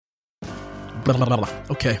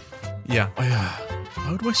Okay. Yeah.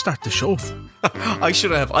 How do I start the show? I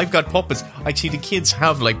should have. I've got puppets. Actually, the kids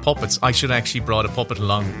have like puppets. I should have actually brought a puppet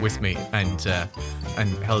along with me and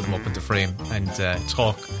held them up into frame and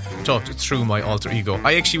talked through my alter ego.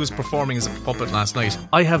 I actually was performing as a puppet last night.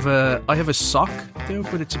 I have a sock there,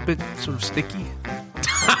 but it's a bit sort of sticky.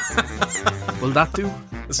 Will that do?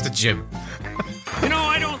 It's the gym.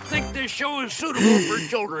 I don't think this show is suitable for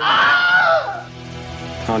children.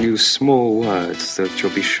 I'll use small words that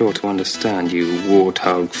you'll be sure to understand, you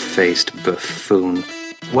warthog-faced buffoon.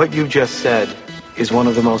 What you just said is one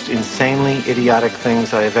of the most insanely idiotic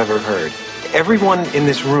things I have ever heard. Everyone in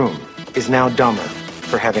this room is now dumber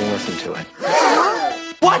for having listened to it.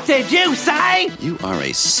 What did you say? You are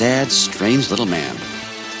a sad, strange little man.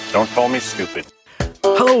 Don't call me stupid.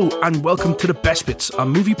 Hello and welcome to The Best Bits, a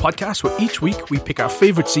movie podcast where each week we pick our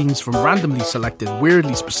favourite scenes from randomly selected,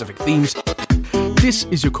 weirdly specific themes. This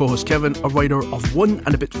is your co-host Kevin, a writer of 1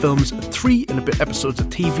 and a bit films and 3 and a bit episodes of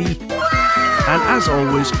TV. And as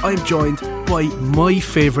always, I'm joined by my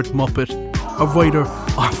favourite Muppet, a writer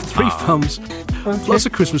of 3 films, plus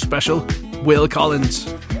a Christmas special, Will Collins.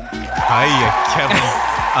 Hiya, Kevin.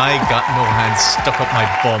 I got no hands stuck up my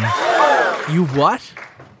bum. You what?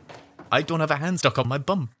 I don't have a hand stuck up my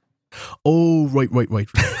bum. Oh, right.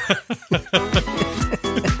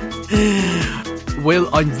 Well,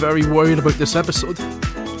 I'm very worried about this episode.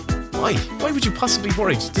 Why? Why would you possibly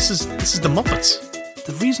worry? This is the Muppets.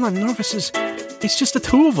 The reason I'm nervous is it's just the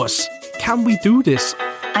two of us. Can we do this?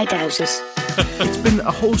 I doubt it. It's been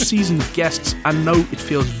a whole season of guests and now it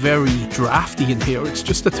feels very drafty in here. It's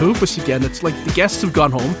just the two of us again. It's like the guests have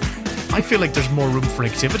gone home. I feel like there's more room for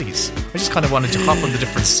activities. I just kind of wanted to hop on the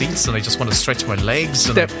different seats and I just want to stretch my legs.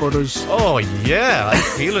 Step Brothers. Oh yeah, I'm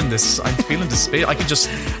feeling this. I'm feeling the space. I can just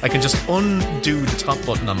undo the top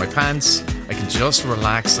button on my pants. I can just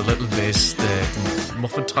relax a little bit. The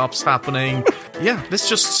muffin top's happening. Yeah, let's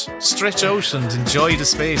just stretch out and enjoy the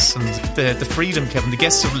space and the freedom, Kevin. The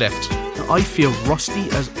guests have left. I feel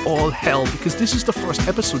rusty as all hell because this is the first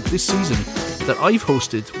episode this season that I've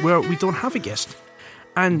hosted where we don't have a guest.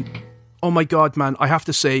 And oh my god, man, I have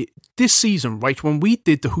to say, this season, right, when we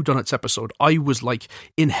did the Whodunits episode, I was like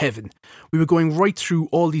in heaven. We were going right through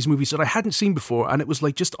all these movies that I hadn't seen before, and it was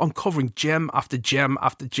like just uncovering gem after gem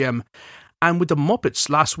after gem. And with the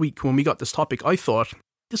Muppets last week, when we got this topic, I thought,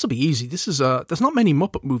 this will be easy. There's not many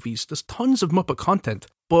Muppet movies. There's tons of Muppet content.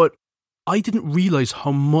 But I didn't realise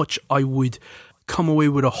how much I would come away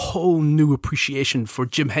with a whole new appreciation for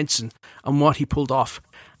Jim Henson and what he pulled off.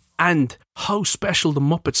 And how special the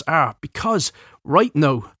Muppets are, because right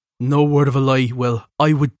now, no word of a lie, Will,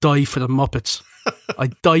 I would die for the Muppets.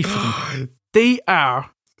 I'd die for them. They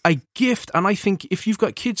are a gift, and I think if you've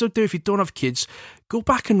got kids out there, if you don't have kids, go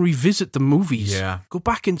back and revisit the movies. Yeah. Go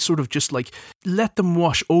back and sort of just like let them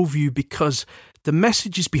wash over you, because the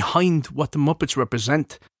messages behind what the Muppets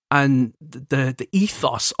represent and the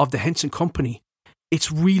ethos of the Henson Company,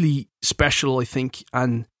 it's really special, I think.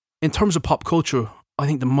 And in terms of pop culture, I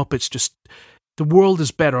think the Muppets the world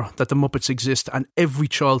is better that the Muppets exist, and every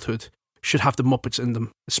childhood should have the Muppets in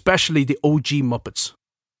them, especially the OG Muppets.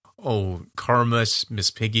 Oh, Kermit, Miss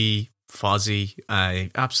Piggy, Fozzie,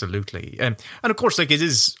 absolutely. And of course, like, it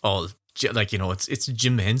is all, like, it's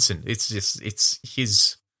Jim Henson. It's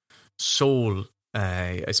his soul,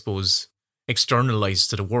 I suppose, externalized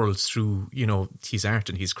to the world through, his art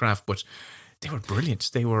and his craft, but they were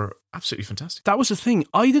brilliant. They were absolutely fantastic. That was the thing.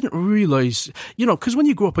 I didn't realise, because when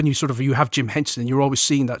you grow up and you have Jim Henson and you're always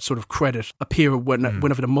seeing that sort of credit appear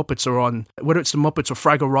whenever the Muppets are on, whether it's the Muppets or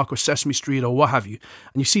Fraggle Rock or Sesame Street or what have you,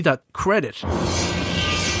 and you see that credit, you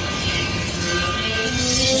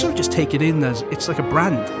sort of just take it in as it's like a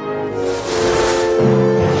brand.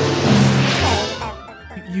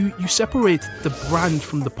 You separate the brand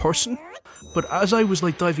from the person. But as I was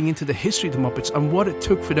like diving into the history of the Muppets and what it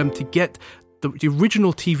took for them to get the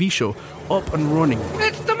original TV show up and running.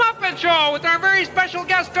 It's the Muppet Show with our very special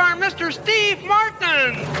guest star, Mr. Steve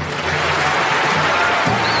Martin.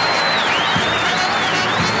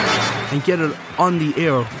 And get it on the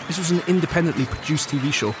air. This was an independently produced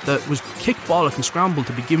TV show that was kick-bollock and scrambled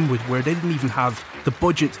to begin with, where they didn't even have the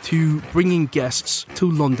budget to bring in guests to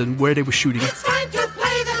London where they were shooting. It's time to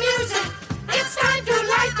play the music. It's time to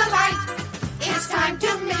light the light. It's time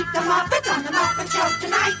to meet the Muppets on the Muppet Show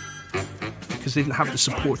tonight. Because they didn't have the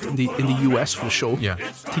support in the US for the show. Yeah.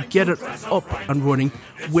 To get it up and running,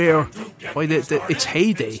 where by its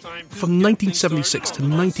heyday, from 1976 to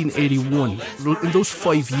 1981, in those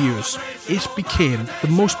 5 years, it became the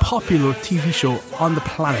most popular TV show on the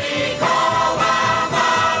planet.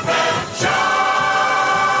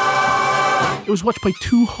 It was watched by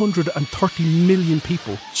 230 million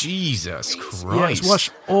people. Jesus Christ. Yeah, it was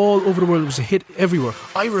watched all over the world. It was a hit everywhere.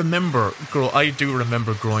 I do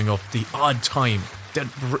remember growing up the odd time that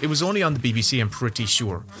it was only on the BBC, I'm pretty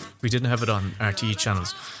sure. We didn't have it on RTE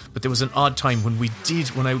channels. But there was an odd time when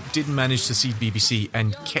I didn't manage to see BBC,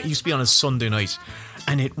 and it used to be on a Sunday night.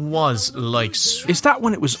 And it was like... Is that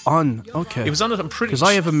when it was on? Okay. It was on it, I'm pretty... Because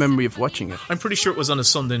I have a memory of watching it. I'm pretty sure it was on a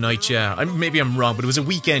Sunday night, yeah. Maybe I'm wrong, but it was a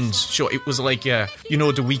weekend show. It was like,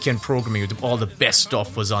 the weekend programming. All the best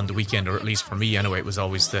stuff was on the weekend, or at least for me anyway, it was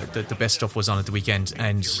always the best stuff was on at the weekend.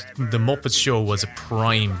 And the Muppets show was a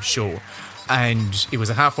prime show. And it was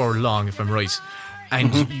a half hour long, if I'm right.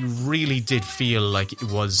 And you really did feel like it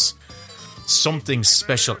was something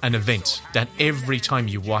special, an event that every time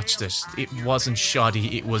you watched it, it wasn't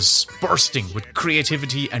shoddy, it was bursting with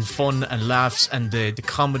creativity and fun and laughs, and the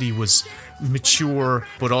comedy was mature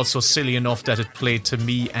but also silly enough that it played to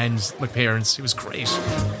me and my parents. It was great.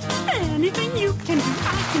 Anything you can do,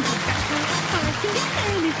 I can do better. I can do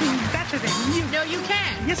anything better than you. No, you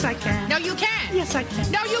can. Yes, I can. No, you can. Yes, I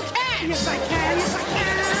can. No, you can. Yes, I can. Yes, I can.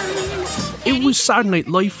 It was Saturday Night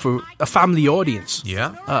Live for a family audience.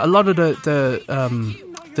 Yeah. A lot of the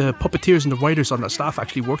puppeteers and the writers on that staff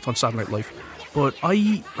actually worked on Saturday Night Live. But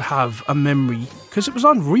I have a memory, because it was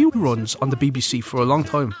on reruns on the BBC for a long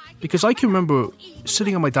time. Because I can remember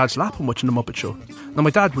sitting on my dad's lap and watching The Muppet Show. Now, my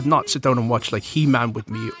dad would not sit down and watch like He-Man with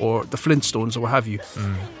me or The Flintstones or what have you.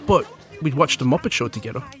 But we'd watch The Muppet Show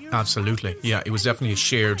together. Absolutely. Yeah, it was definitely a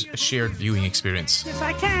shared viewing experience. Yes,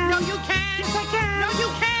 I can. No, you can. Yes, I can. No, you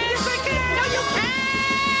can. Yes, I can. No, you can.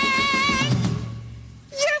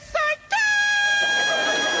 Yes, I can.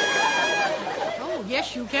 Oh,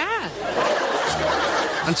 yes, you can.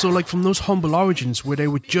 And so, like, from those humble origins where they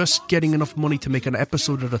were just getting enough money to make an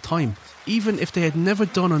episode at a time, even if they had never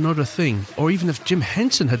done another thing, or even if Jim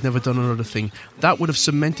Henson had never done another thing, that would have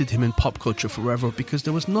cemented him in pop culture forever, because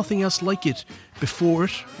there was nothing else like it before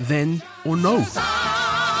it, then, or no.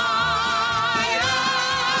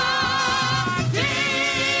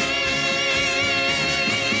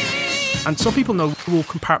 And some people now will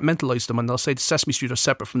compartmentalise them, and they'll say the Sesame Street are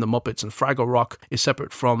separate from the Muppets and Fraggle Rock is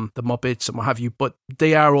separate from the Muppets and what have you, but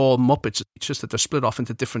they are all Muppets. It's just that they're split off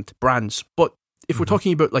into different brands. But if we're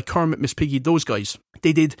talking about like Kermit, Miss Piggy, those guys,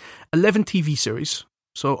 they did 11 TV series,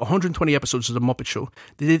 so 120 episodes of the Muppet Show.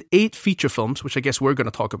 They did 8 feature films, which I guess we're going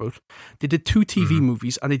to talk about. They did 2 TV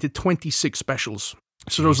movies, and they did 26 specials.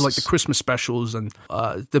 So those are like the Christmas specials and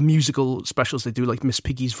the musical specials they do, like Miss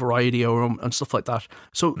Piggy's Variety Hour and stuff like that.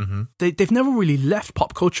 So they've never really left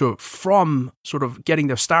pop culture from sort of getting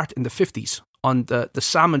their start in the 50s on the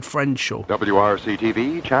Sam and Friends show.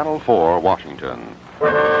 WRC-TV, Channel 4, Washington.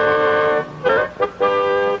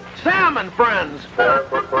 Sam and Friends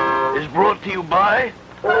is brought to you by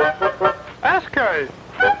SK.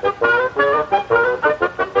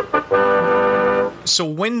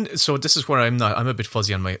 So this is where I'm a bit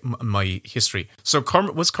fuzzy on my history. So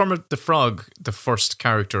was Kermit the Frog the first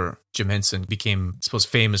character Jim Henson became, I suppose,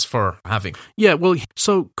 famous for having? Yeah, well,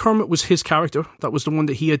 so Kermit was his character. That was the one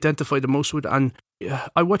that he identified the most with. And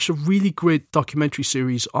I watched a really great documentary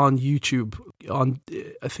series on YouTube on,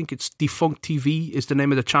 I think it's Defunct TV is the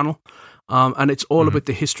name of the channel. And it's all about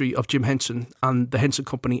the history of Jim Henson and the Henson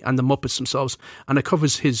Company and the Muppets themselves. And it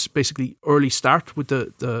covers his basically early start with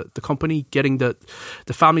the company, getting the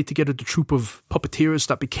family together, the troupe of puppeteers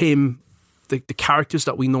that became the characters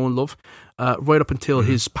that we know and love, right up until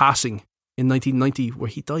his passing in 1990, where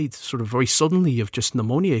he died sort of very suddenly of just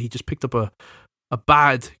pneumonia. He just picked up a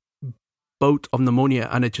bad bout of pneumonia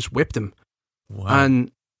and it just whipped him. Wow. And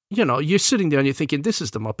you know, you're sitting there and you're thinking, this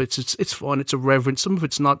is the Muppets. It's fun. It's irreverent. Some of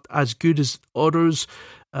it's not as good as others.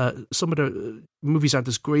 Some of the movies aren't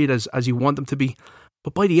as great as you want them to be.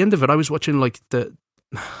 But by the end of it, I was watching like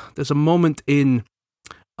there's a moment in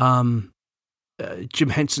Jim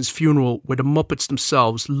Henson's funeral where the Muppets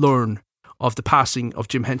themselves learn of the passing of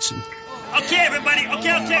Jim Henson. Okay, everybody.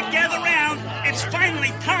 Okay, gather around. It's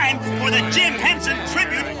finally time for the Jim Henson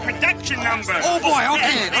tribute production number. Oh boy,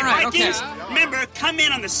 okay, all right, Vikings, okay. Remember, come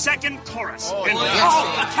in on the second chorus.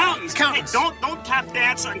 Accountants. Hey, don't tap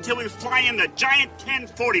dance until we fly in the giant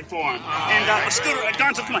 1040 form. And Scooter,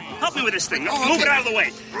 Gonzo, come on, help me with this thing. Move it out of the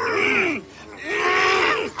way.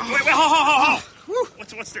 Wait, ho.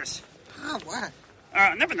 What's this? Oh, what?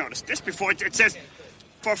 Never noticed this before. It says,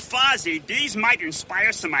 for Fozzie, these might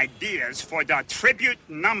inspire some ideas for the tribute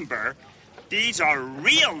number. These are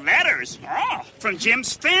real letters. Oh, from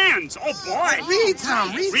Jim's fans. Oh, boy. Read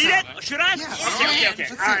some. Read it? Should I? Yeah. Okay.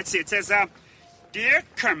 Let's see. It says, Dear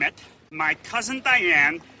Kermit, my cousin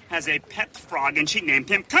Diane has a pet frog, and she named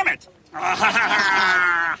him Kermit.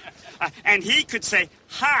 And he could say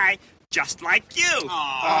hi just like you. Isn't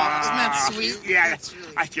that sweet? Yeah,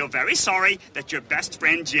 I feel very sorry that your best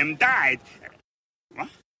friend Jim died. What?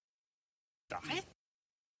 Died?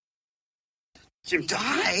 Jim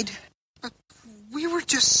Died? But we were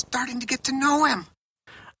just starting to get to know him.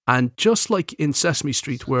 And just like in Sesame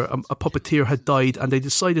Street, where a puppeteer had died, and they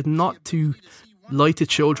decided not to lie to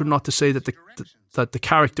children, not to say that the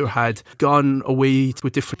character had gone away to a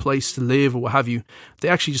different place to live or what have you, they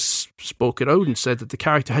actually just spoke it out and said that the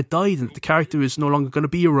character had died and that the character is no longer going to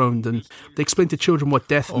be around. And they explained to children what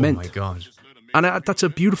death meant. Oh my God. And that's a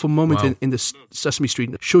beautiful moment in the Sesame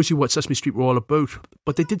Street. It shows you what Sesame Street were all about.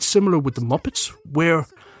 But they did similar with the Muppets, where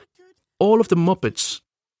all of the Muppets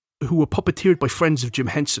who were puppeteered by friends of Jim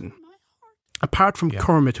Henson, apart from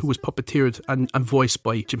Kermit, who was puppeteered and voiced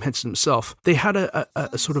by Jim Henson himself, they had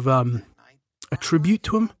a sort of a tribute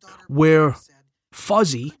to him, where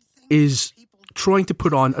Fozzie is trying to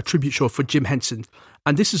put on a tribute show for Jim Henson.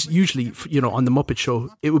 And this is usually, on the Muppet Show,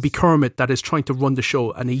 it would be Kermit that is trying to run the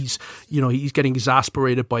show, and he's getting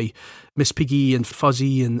exasperated by Miss Piggy and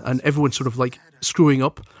Fozzie and everyone sort of like screwing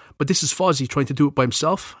up. But this is Fozzie trying to do it by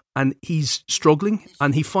himself, and he's struggling,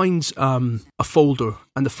 and he finds a folder,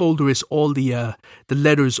 and the folder is all the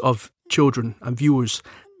letters of children and viewers.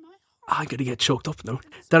 I'm going to get choked up now.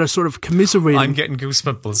 That are sort of commiserating. I'm getting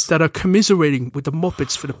goosebumps. That are commiserating with the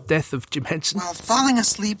Muppets for the death of Jim Henson. While falling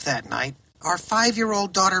asleep that night, our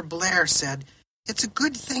 5-year-old daughter Blair said, "It's a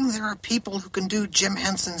good thing there are people who can do Jim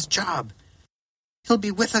Henson's job. He'll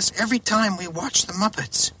be with us every time we watch the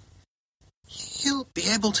Muppets. He'll be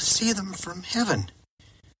able to see them from heaven."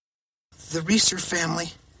 The Reeser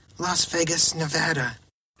family, Las Vegas, Nevada.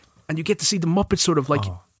 And you get to see the Muppets sort of like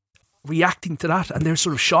reacting to that, and they're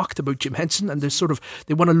sort of shocked about Jim Henson, and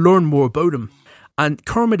they want to learn more about him. And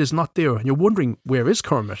Kermit is not there, and you're wondering, where is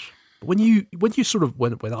Kermit? When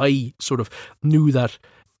I sort of knew that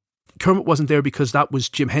Kermit wasn't there because that was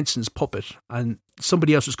Jim Henson's puppet, and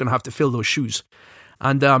somebody else was going to have to fill those shoes.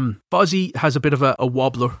 And Fozzie has a bit of a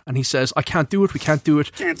wobbler, and he says, "I can't do it, we can't do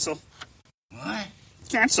it." Cancel. What?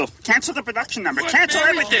 Cancel the production number. Cancel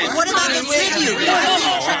everything. What about the tribute? No,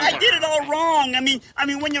 I did it all wrong. I mean,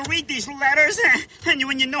 when you read these letters and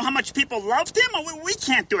when you know how much people loved him, we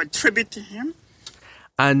can't do a tribute to him.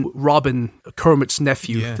 And Robin, Kermit's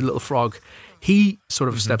nephew, the little frog, he sort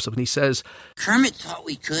of steps up and he says, "Kermit thought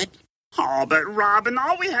we could." Oh, but Robin,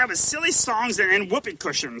 all we have is silly songs and whoopee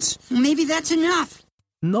cushions. Maybe that's enough.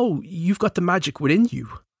 "No, you've got the magic within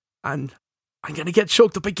you." And I'm going to get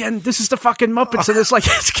choked up again. This is the fucking Muppets, and it's like,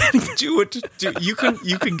 it's getting... Do it. You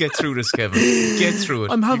can get through this, Kevin. Get through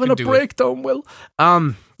it. I'm having a breakdown, Will.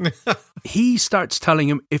 He starts telling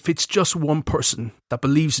him, if it's just one person that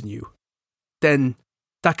believes in you, then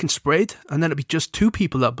that can spread, and then it'll be just 2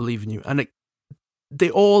 people that believe in you. And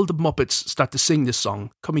all the Muppets start to sing this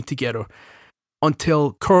song, coming together,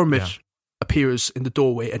 until Kermit appears in the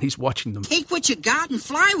doorway, and he's watching them. Take what you got and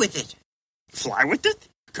fly with it. Fly with it?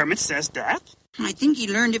 Kermit says that? I think he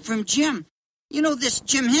learned it from Jim. You know, this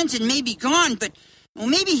Jim Henson may be gone, but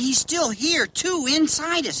maybe he's still here, too,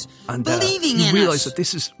 inside us, and believing in us. You realise that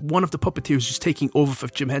this is one of the puppeteers who's taking over for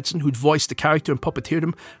Jim Henson, who'd voiced the character and puppeteered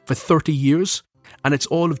him for 30 years, and it's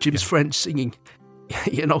all of Jim's friends singing,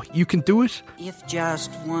 you can do it. If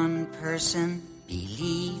just one person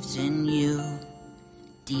believes in you,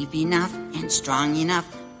 deep enough and strong enough,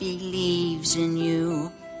 believes in you,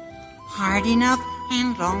 hard enough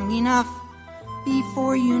and long enough,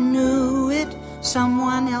 before you knew it,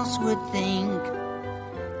 someone else would think,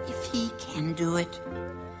 if he can do it,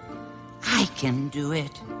 I can do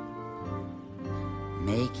it.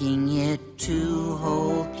 Making it 2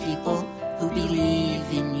 whole people who believe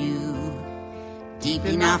in you, deep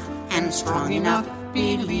enough and strong enough,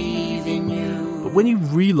 believe in you. But when you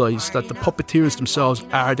realise that the puppeteers themselves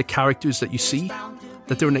are the characters that you see,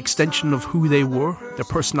 that they're an extension of who they were, their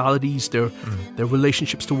personalities, their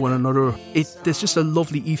relationships to one another. There's just a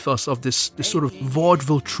lovely ethos of this sort of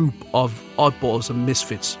vaudeville troupe of oddballs and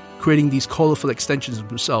misfits, creating these colourful extensions of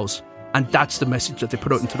themselves. And that's the message that they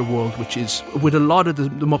put out into the world, which is, with a lot of the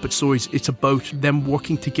Muppet stories, it's about them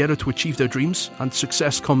working together to achieve their dreams, and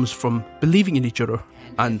success comes from believing in each other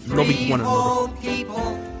and loving one another.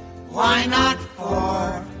 People, why not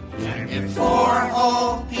 4? And if 4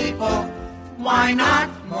 whole people, why not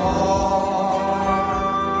more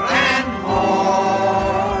and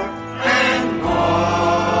more and more?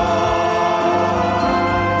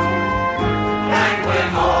 And when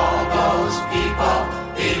all those people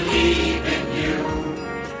believe in you,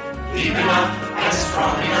 deep enough and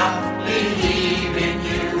strong enough, believe in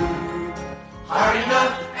you, hard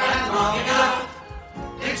enough and long enough,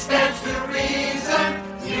 it stands to reason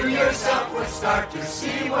you yourself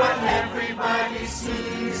what everybody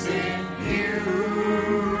sees in you.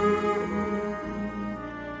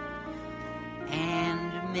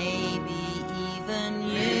 And maybe even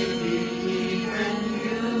you.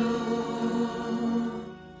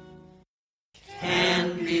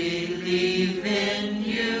 Can believe in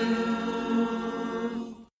you.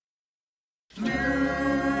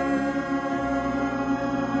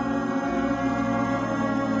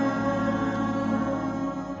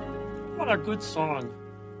 What a good song.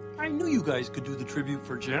 I knew you guys could do the tribute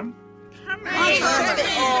for Jim.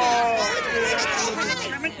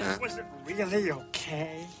 Was it really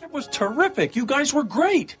okay? It was terrific. You guys were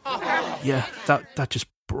great. Yeah, that just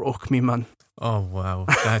broke me, man. Oh, wow.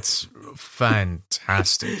 That's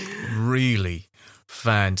fantastic. Really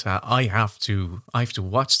fantastic. I have to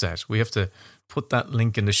watch that. We have to put that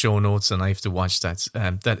link in the show notes and I have to watch that.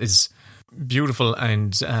 That is beautiful.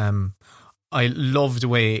 And I love the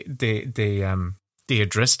way they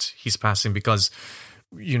addressed his passing because,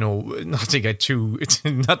 you know, not to get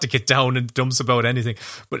down in the dumps about anything,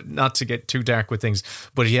 but not to get too dark with things.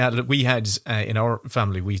 But yeah, we had in our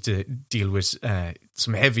family, we had to deal with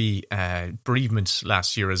some heavy bereavement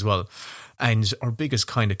last year as well. And our biggest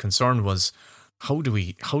kind of concern was, how do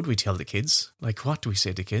we tell the kids? Like, what do we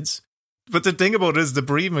say to kids? But the thing about it is, the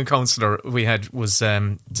bereavement counsellor we had was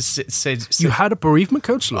said you had a bereavement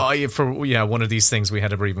counsellor? Oh, yeah, one of these things we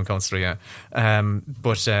had a bereavement counsellor, yeah.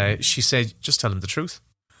 But she said, just tell them the truth,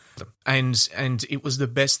 and it was the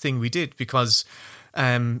best thing we did because, you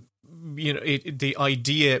know, the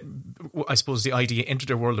idea entered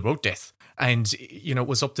their world about death, and you know, it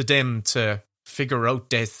was up to them to figure out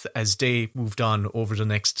death as they moved on over the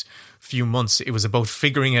next few months. It was about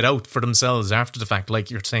figuring it out for themselves after the fact,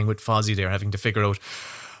 like you're saying with Fozzie there, having to figure out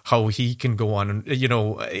how he can go on. And, you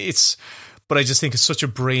know, but I just think it's such a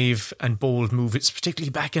brave and bold move. It's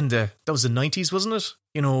particularly back in that was the 90s, wasn't it?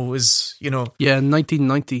 You know, it was, you know. Yeah,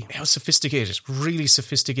 1990. How sophisticated, really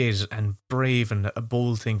sophisticated and brave and a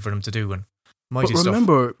bold thing for them to do. And mighty but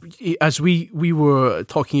remember, stuff. As we were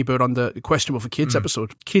talking about on the Question of a Kids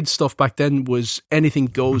episode, kids stuff back then was anything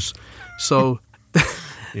goes. So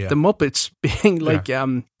the Muppets being like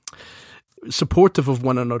supportive of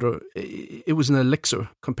one another, it was an elixir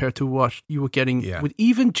compared to what you were getting with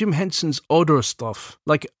even Jim Henson's other stuff.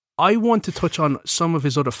 Like, I want to touch on some of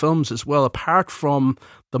his other films as well, apart from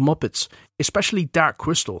the Muppets, especially Dark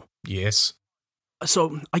Crystal. Yes.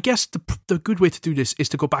 So I guess the good way to do this is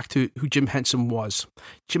to go back to who Jim Henson was.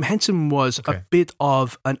 Jim Henson was a bit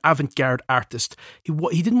of an avant-garde artist.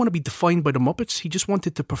 He didn't want to be defined by the Muppets. He just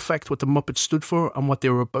wanted to perfect what the Muppets stood for and what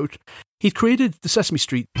they were about. He created the Sesame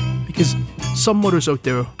Street because some mothers out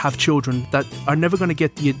there have children that are never going to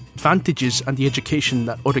get the advantages and the education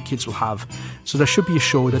that other kids will have. So there should be a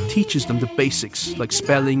show that teaches them the basics, like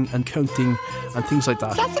spelling and counting and things like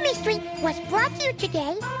that. Sesame Street was brought to you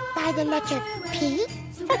today by the letter P.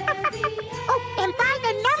 Oh, and by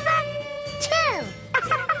the number 2.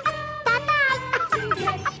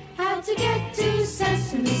 Bye-bye. How to get to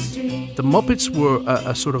Sesame Street. The Muppets were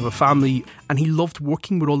a sort of a family, and he loved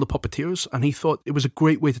working with all the puppeteers, and he thought it was a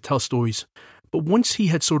great way to tell stories. But once he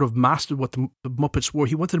had sort of mastered what the Muppets were,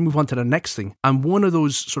 he wanted to move on to the next thing. And one of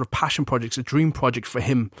those sort of passion projects, a dream project for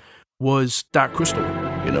him, was Dark Crystal.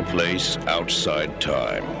 In a place outside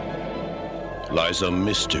time lies a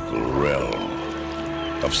mystical realm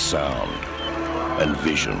of sound and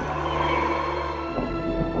vision.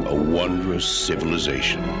 A wondrous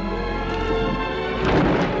civilization.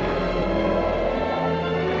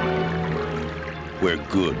 Where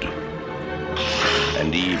good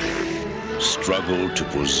and evil struggle to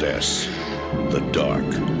possess the Dark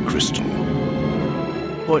Crystal.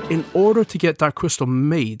 But in order to get Dark Crystal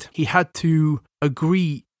made, he had to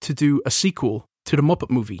agree to do a sequel to the Muppet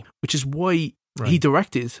movie, which is why he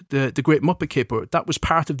directed the Great Muppet Caper. That was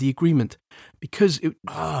part of the agreement, because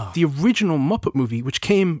the original Muppet movie, which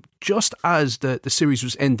came just as the series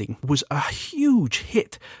was ending, was a huge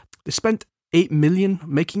hit. They spent $8 million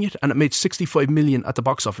making it, and it made $65 million at the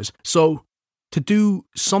box office. So to do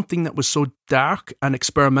something that was so dark and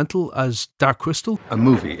experimental as Dark Crystal, a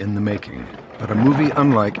movie in the making, but a movie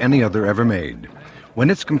unlike any other ever made. When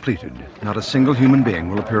it's completed, not a single human being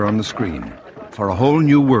will appear on the screen, for a whole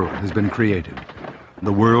new world has been created.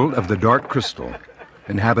 The world of the Dark Crystal,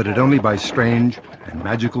 inhabited only by strange and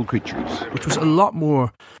magical creatures. Which was a lot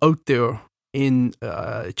more out there in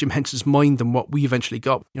Jim Henson's mind than what we eventually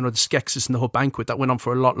got. You know, the Skeksis and the whole banquet, that went on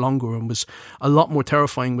for a lot longer and was a lot more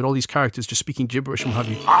terrifying with all these characters just speaking gibberish and what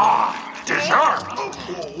have you. Ah, dessert!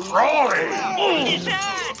 Rolling!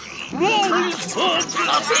 Roll his foot,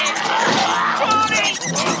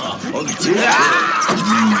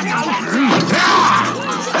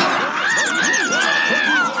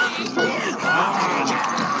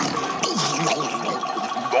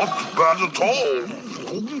 Not bad at all.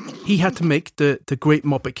 He had to make the Great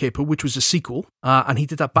Muppet Caper, which was a sequel, and he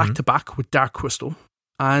did that back to back with Dark Crystal.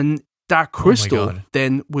 And Dark Crystal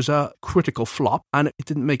then was a critical flop, and it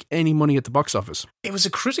didn't make any money at the box office. It was a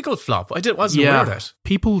critical flop. I wasn't aware of that.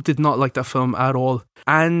 People did not like that film at all,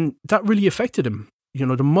 and that really affected him. You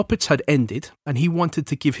know, the Muppets had ended, and he wanted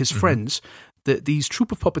to give his friends these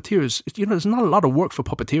troupe of puppeteers. You know, there's not a lot of work for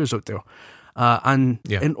puppeteers out there.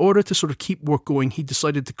 In order to sort of keep work going, he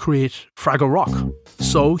decided to create Fraggle Rock.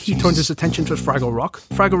 So he turned his attention to Fraggle Rock.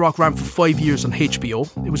 Fraggle Rock ran for 5 years on HBO.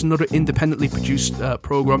 It was another independently produced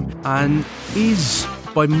program, and is,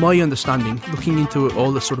 by my understanding, looking into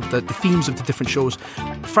all the sort of the themes of the different shows,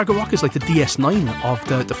 Fraggle Rock is like the DS9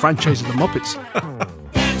 of the franchise of the Muppets.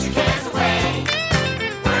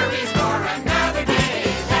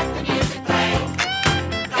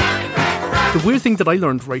 The weird thing that I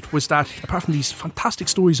learned, right, was that apart from these fantastic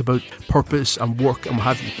stories about purpose and work and what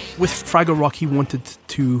have you, with Fraggle Rock he wanted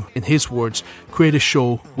to, in his words, create a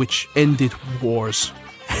show which ended wars.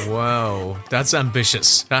 Wow, that's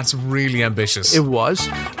ambitious. That's really ambitious. It was.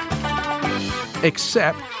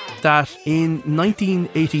 Except that in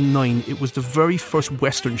 1989, it was the very first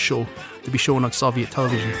Western show to be shown on Soviet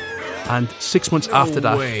television. And 6 months after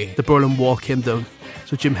that, the Berlin Wall came down.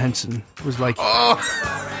 So Jim Henson was like...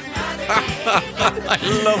 I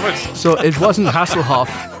love it. So it wasn't Hasselhoff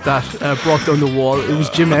that brought down the wall, it was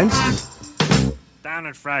Jim Henson. Down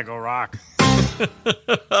at Fraggle Rock.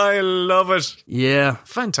 I love it. Yeah.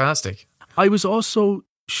 Fantastic. I was also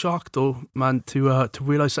shocked, though, man, to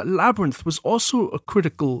realise that Labyrinth was also a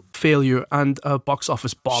critical failure and a box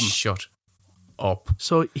office bomb. Shut up.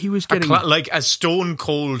 So he was getting... like a stone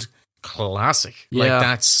cold classic. Yeah. Like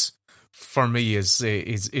that's, for me, is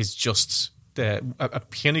just... a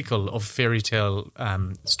pinnacle of fairy tale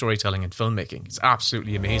storytelling and filmmaking. It's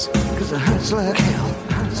absolutely amazing.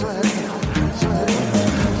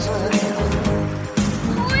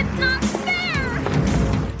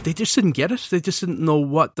 They just didn't get it. They just didn't know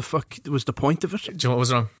what the fuck was the point of it. Do you know what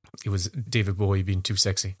was wrong? It was David Bowie being too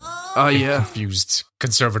sexy. Oh, yeah. Confused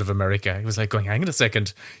conservative America. He was like going, hang on a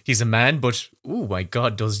second. He's a man, but oh my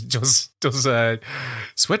God, does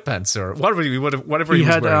sweatpants or whatever he was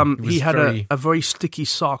wearing. He had a very sticky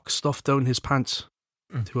sock stuffed down his pants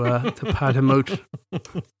to pad him out.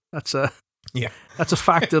 That's a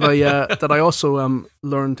fact that I also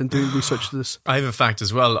learned in doing research to this. I have a fact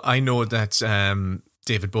as well. I know that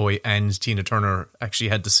David Bowie and Tina Turner actually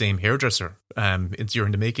had the same hairdresser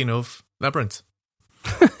during the making of Labyrinth.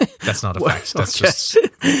 That's not a fact. That's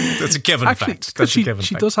that's a Kevin fact. That's she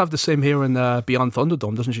does have the same hair in Beyond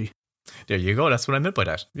Thunderdome, doesn't she? There you go. That's what I meant by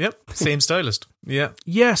that. Yep, same stylist. Yeah.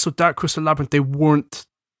 Yeah. So Dark Crystal Labyrinth, they weren't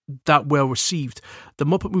that well received. The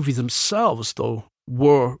Muppet movies themselves, though,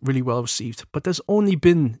 were really well received. But there's only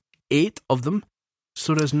been 8 of them,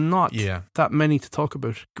 so there's not that many to talk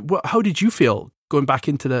about. How did you feel going back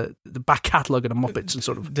into the back catalogue of the Muppets and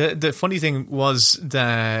sort of... The funny thing was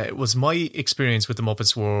my experience with the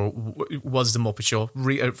Muppets was the Muppet Show.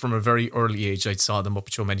 From a very early age, I saw the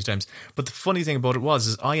Muppet Show many times. But the funny thing about it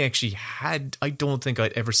is I don't think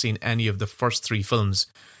I'd ever seen any of the first 3 films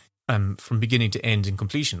from beginning to end in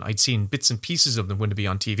completion. I'd seen bits and pieces of them when they'd be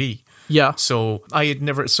on TV. Yeah. So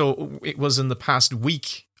it was in the past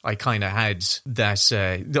week I kind of had that,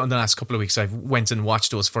 in the last couple of weeks, I went and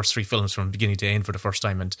watched those first 3 films from beginning to end for the first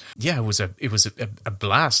time. And yeah, it was a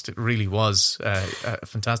blast. It really was a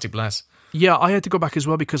fantastic blast. Yeah, I had to go back as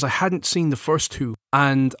well because I hadn't seen the first 2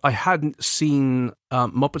 and I hadn't seen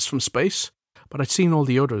Muppets from Space, but I'd seen all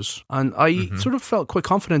the others. And I sort of felt quite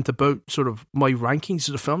confident about sort of my rankings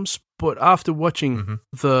of the films. But after watching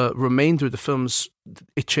the remainder of the films,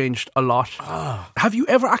 it changed a lot. Have you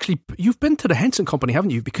ever you've been to the Henson Company, haven't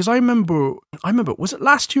you? Because I remember, was it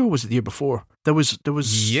last year or was it the year before? There was.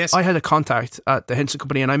 Yes. I had a contact at the Henson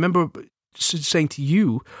Company, and I remember saying to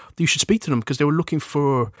you that you should speak to them because they were looking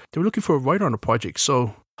for a writer on a project.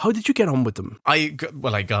 So how did you get on with them? I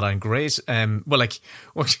got on great.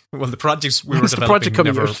 The projects we were developing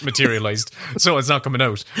never materialized, so it's not coming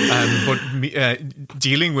out. But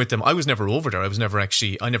dealing with them, I was never over there.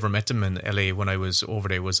 I never met them in LA when I was over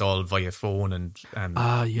there. It was all via phone and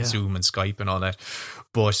Zoom and Skype and all that.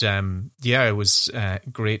 But it was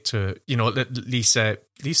great to,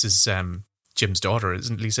 Lisa's Jim's daughter,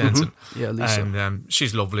 isn't Lisa Henson? Yeah, Lisa. And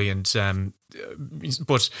she's lovely. And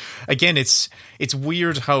but again, it's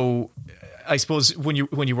weird how I suppose when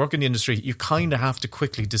you work in the industry, you kind of have to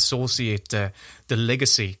quickly dissociate the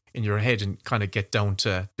legacy in your head and kind of get down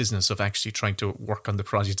to business of actually trying to work on the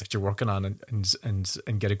project that you're working on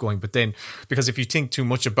and get it going. But then, because if you think too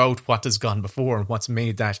much about what has gone before and what's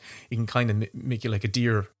made that, it can kind of make you like a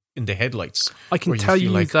deer in the headlights. I can tell you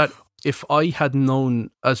like, that if I had known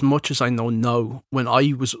as much as I know now when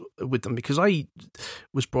I was with them, because I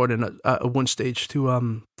was brought in at one stage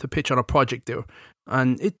to pitch on a project there,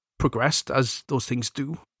 and it progressed as those things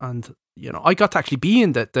do, and I got to actually be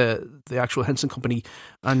in the actual Henson company,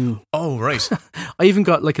 and oh right, I even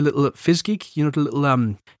got like a little fizz gig. The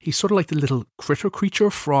little he's sort of like the little critter creature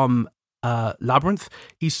from Labyrinth.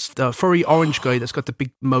 He's the furry orange guy that's got the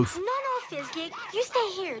big mouth. No, fizz gig, you stay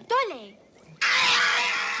here, Dole.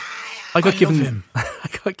 I got given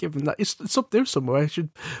that. It's up there somewhere. I should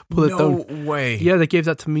pull it down. No way. Yeah, they gave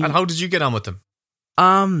that to me. And how did you get on with them?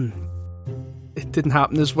 It didn't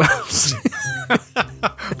happen as well.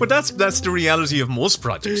 But that's the reality of most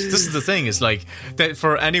projects. This is the thing, is like that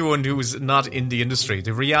for anyone who is not in the industry,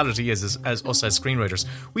 the reality is as us as screenwriters,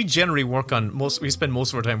 we generally we spend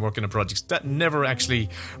most of our time working on projects that never actually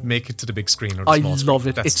make it to the big screen or the small screen. I love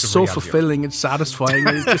it. It's so fulfilling and satisfying.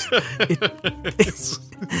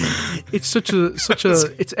 It's such a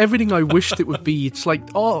it's everything I wished it would be. It's like,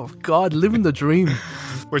 oh God, living the dream.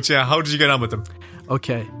 But yeah, how did you get on with them?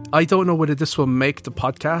 Okay, I don't know whether this will make the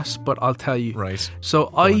podcast, but I'll tell you. Right. So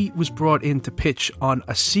I was brought in to pitch on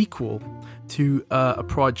a sequel to a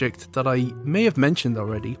project that I may have mentioned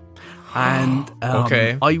already. And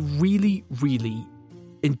okay. I really, really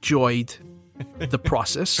enjoyed the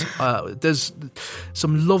process. There's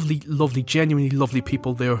some lovely, lovely, genuinely lovely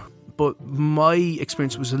people there. But my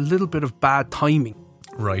experience was a little bit of bad timing.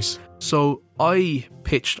 Right. So I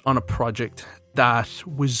pitched on a project that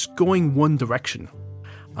was going one direction,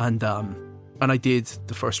 and I did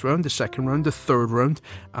the first round, the second round, the third round,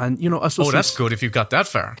 and that's good if you got that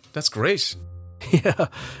far. That's great. Yeah,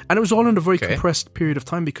 and it was all in a very compressed period of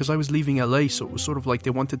time because I was leaving LA, so it was sort of like they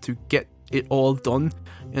wanted to get it all done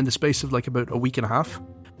in the space of like about a week and a half.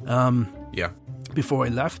 Before I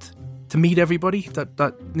left to meet everybody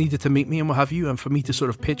that needed to meet me and what have you, and for me to sort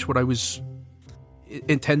of pitch what I was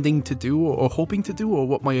intending to do or hoping to do or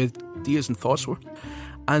what my ideas and thoughts were,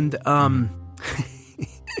 and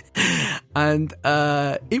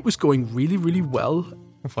it was going really, really well.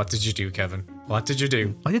 What did you do, Kevin? What did you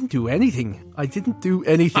do? I didn't do anything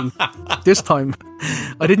this time.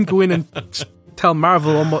 I didn't go in and tell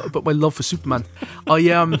Marvel about my love for Superman.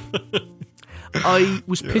 I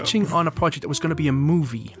was pitching on a project that was going to be a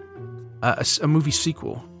movie, a movie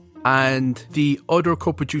sequel. And the other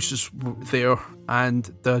co-producers were there,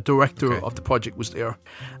 and the director of the project was there,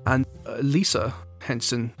 and Lisa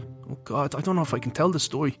Henson. Oh God, I don't know if I can tell the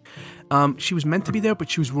story. She was meant to be there,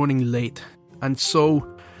 but she was running late, and so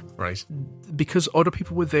because other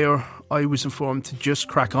people were there, I was informed to just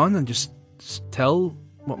crack on and just tell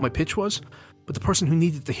what my pitch was. But the person who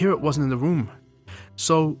needed to hear it wasn't in the room,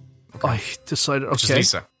 so I decided, which is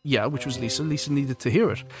Lisa. Yeah, which was Lisa. Lisa needed to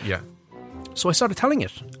hear it. Yeah. So I started telling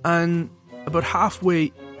it, and about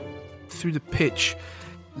halfway through the pitch,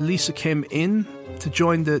 Lisa came in to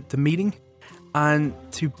join the meeting and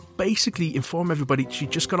to basically inform everybody she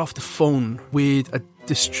just got off the phone with a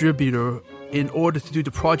distributor in order to do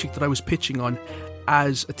the project that I was pitching on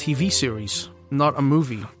as a TV series, not a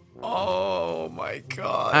movie. Oh my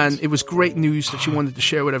God. And it was great news that she wanted to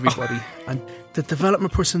share with everybody. And the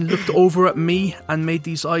development person looked over at me and made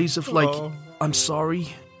these eyes of like, I'm sorry.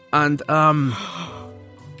 And Kevin,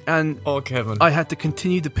 I had to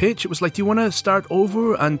continue the pitch. It was like, do you want to start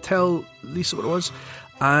over and tell Lisa what it was?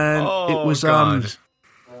 And it was God.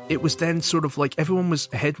 It was then sort of like everyone's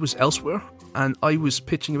head was elsewhere, and I was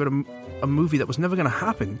pitching about a movie that was never going to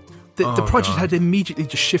happen. The project had immediately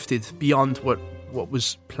just shifted beyond what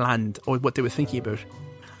was planned or what they were thinking about,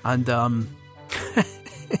 and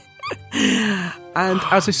and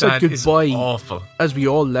as I said goodbye, as we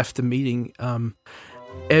all left the meeting,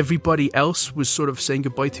 everybody else was sort of saying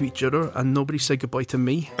goodbye to each other, and nobody said goodbye to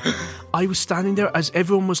me. I was standing there as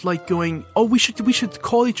everyone was like going, "Oh, we should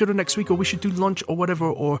call each other next week, or we should do lunch, or whatever."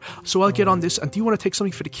 Or so I'll get on this. And do you want to take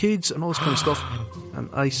something for the kids and all this kind of stuff? And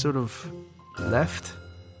I sort of left.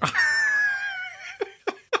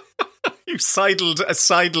 You sidled out.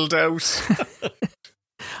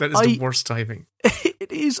 That is the worst timing.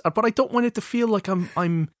 It is, but I don't want it to feel like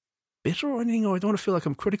I'm bitter or anything, or I don't want to feel like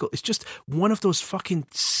I'm critical. It's just one of those fucking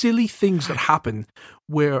silly things that happen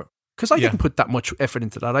where, because I didn't put that much effort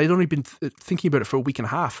into that. I'd only been thinking about it for a week and a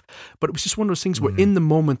half, but it was just one of those things where in the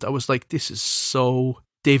moment I was like, this is so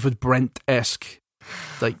David Brent-esque.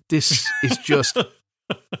 Like, this is just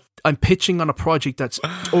I'm pitching on a project that's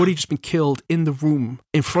already just been killed in the room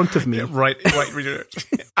in front of me. Yeah, right.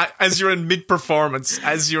 As you're in mid-performance,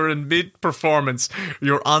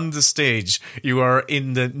 you're on the stage, you are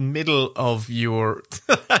in the middle of your...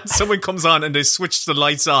 someone comes on and they switch the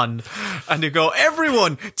lights on and they go,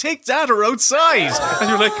 everyone, take data outside. And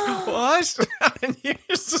you're like, what? And,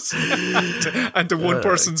 and the one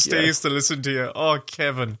person stays to listen to you. Oh,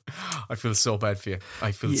 Kevin, I feel so bad for you.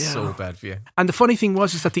 And the funny thing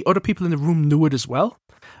is that the other people in the room knew it as well.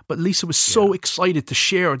 But Lisa was so excited to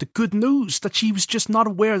share the good news that she was just not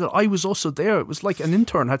aware that I was also there. It was like an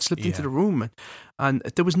intern had slipped into the room, and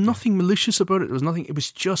there was nothing malicious about it. There was nothing. It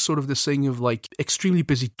was just sort of this thing of like extremely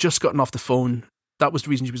busy, just gotten off the phone. That was the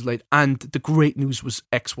reason she was late. And the great news was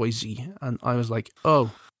XYZ. And I was like,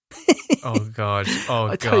 oh. Oh God!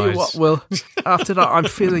 I tell you what, Will. After that, I'm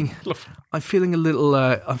feeling a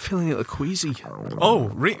little queasy. Oh,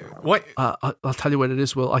 what? I'll tell you what it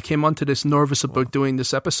is, Will. I came onto this nervous about doing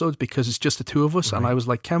this episode because it's just the two of us, and I was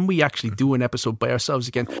like, can we actually do an episode by ourselves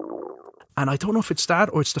again? And I don't know if it's that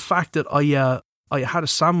or it's the fact that I had a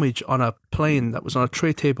sandwich on a plane that was on a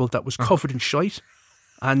tray table that was covered in shite,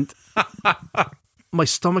 and my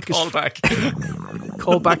stomach is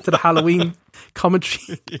call back to the Halloween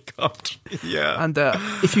commentary. Yeah. And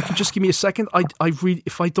if you can just give me a second,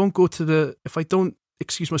 if I don't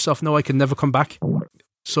excuse myself now, I can never come back.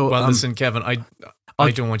 So listen, Kevin,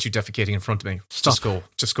 I don't want you defecating in front of me. Stop.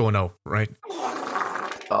 Just go now, right?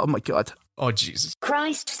 Oh my God. Oh Jesus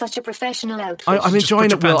Christ, such a professional outfit. I'm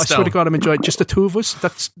enjoying it, Will. I swear to God, I'm enjoying it. Just the two of us.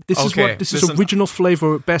 This is original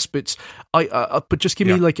flavour, best bits. But just give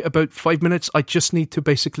me like about 5 minutes. I just need to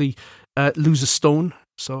basically lose a stone.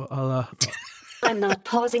 So I'll. I'm not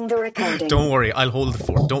pausing the recording. Don't worry, I'll hold the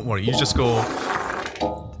fort. Don't worry, you just go.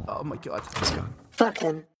 Oh my God, he's gone. Fuck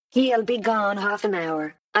him. He'll be gone half an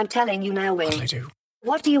hour. I'm telling you now, Will. What'll I do?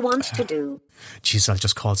 What do you want to do? Jeez, I'll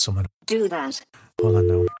just call someone. Do that. Hold on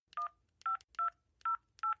now.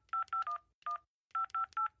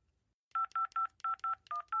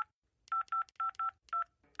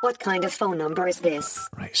 What kind of phone number is this?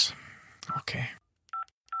 Right. Okay.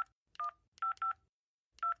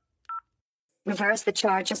 Reverse the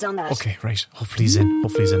charges on that. Okay, right. Hopefully he's in now.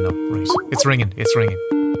 Right. It's ringing.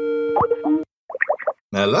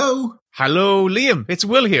 Hello? Hello, Liam. It's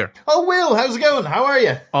Will here. Oh, Will, how's it going? How are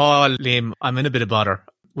you? Oh, Liam, I'm in a bit of bother.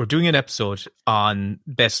 We're doing an episode on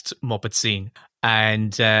Best Muppet Scene,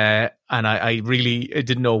 and I really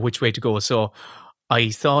didn't know which way to go, so I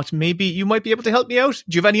thought maybe you might be able to help me out.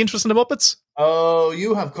 Do you have any interest in the Muppets? Oh,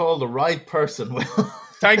 you have called the right person, Will.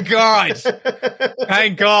 Thank God.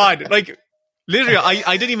 Thank God. Like, literally,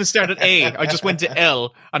 I didn't even start at A. I just went to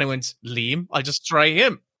L, and I went, Liam, I'll just try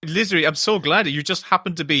him. Literally, I'm so glad that you just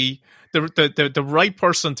happened to be the right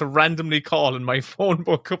person to randomly call in my phone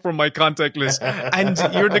book from my contact list, and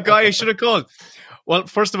you're the guy I should have called. Well,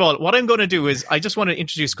 first of all, what I'm going to do is I just want to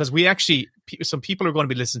introduce, because we actually, some people are going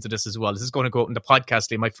to be listening to this as well. This is going to go out in the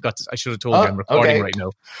podcast, Liam. I should have told you I'm recording right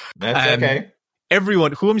now. That's okay.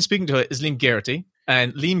 Everyone who I'm speaking to is Liam Geraghty.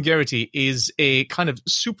 And Liam Geraghty is a kind of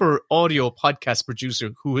super audio podcast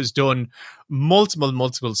producer who has done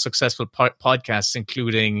multiple successful podcasts,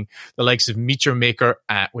 including the likes of Meet Your Maker,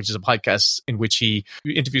 which is a podcast in which he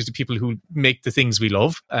interviews the people who make the things we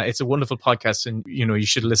love. It's a wonderful podcast, and you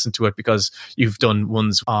should listen to it because you've done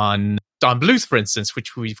ones on Don Bluth, for instance,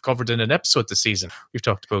 which we've covered in an episode this season. We've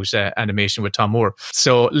talked about animation with Tom Moore.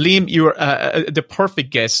 So, Liam, you're the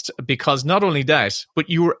perfect guest because not only that, but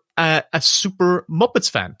you're a super Muppets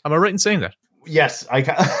fan. Am I right in saying that? Yes, I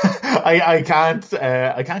can. I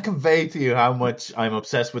can't convey to you how much I'm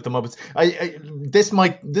obsessed with the Muppets. This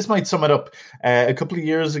might sum it up. A couple of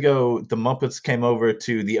years ago, the Muppets came over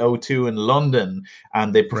to the O2 in London,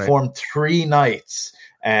 and they performed 3 nights.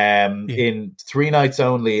 In 3 nights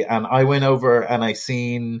only, and I went over and I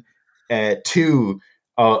seen 2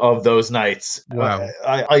 of those nights. Wow.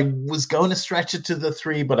 I was going to stretch it to the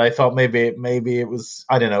 3, but I thought maybe it was,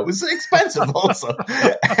 I don't know, it was expensive also.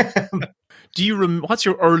 Do you what's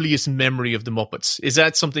your earliest memory of the Muppets? Is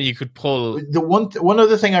that something you could pull? The one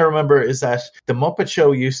other thing I remember is that the Muppet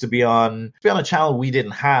Show used to be on a channel we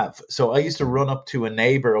didn't have. So I used to run up to a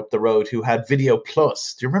neighbor up the road who had Video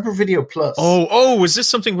Plus. Do you remember Video Plus? Oh, is this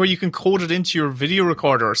something where you can code it into your video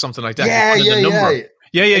recorder or something like that? Yeah.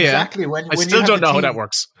 Exactly. I still don't know how that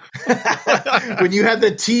works. When you had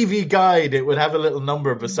the TV guide, it would have a little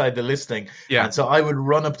number beside the listing. Yeah. And so I would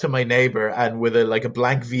run up to my neighbor and with a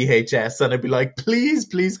blank VHS, and I'd be like, please,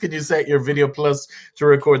 can you set your Video Plus to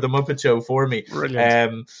record the Muppet Show for me?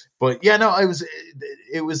 Brilliant. But yeah, no,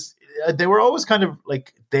 it was they were always kind of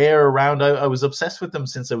like there around. I was obsessed with them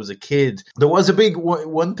since I was a kid. There was a big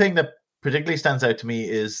one thing that particularly stands out to me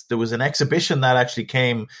is there was an exhibition that actually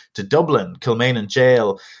came to Dublin, Kilmainham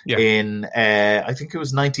Jail, in I think it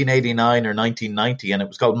was 1989 or 1990, and it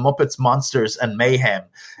was called Muppets, Monsters and Mayhem.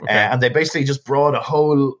 And they basically just brought a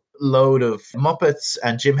whole load of Muppets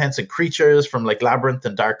and Jim Henson creatures from like Labyrinth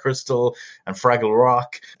and Dark Crystal and Fraggle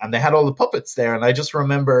Rock, and they had all the puppets there. And I just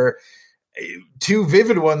remember two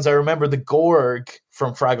vivid ones. I remember the Gorg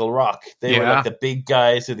from Fraggle Rock. They were like the big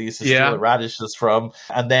guys who they used to steal the radishes from.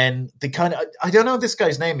 And then the kind of, I don't know this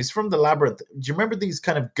guy's name. He's from the Labyrinth. Do you remember these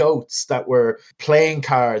kind of goats that were playing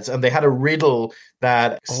cards and they had a riddle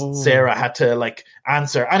that Sarah had to like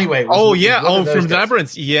answer? Anyway. From the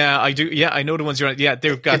Labyrinth. Yeah, I do. Yeah, I know the ones you're on. Yeah,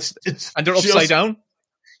 they've got, and they're upside down.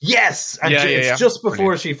 Yes, and it's just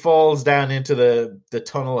before she falls down into the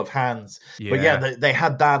tunnel of hands. But they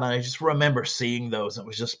had that, and I just remember seeing those, and it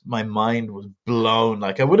was just, my mind was blown.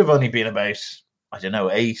 Like, I would have only been about, I don't know,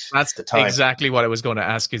 8 That's at the time. Exactly what I was going to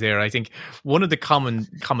ask you there. I think one of the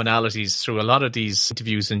commonalities through a lot of these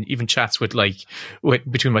interviews and even chats with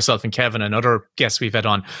between myself and Kevin and other guests we've had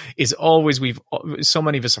on is always so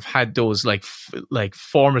many of us have had those like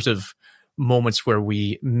formative moments where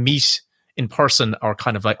we meet in person or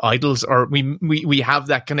kind of like idols, or we have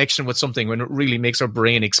that connection with something when it really makes our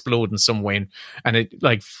brain explode in some way, and it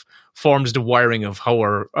like forms the wiring of how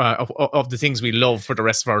our of the things we love for the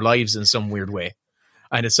rest of our lives in some weird way.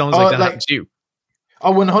 And it sounds like that happened to you.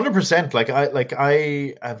 Oh, 100%.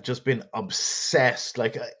 I have just been obsessed.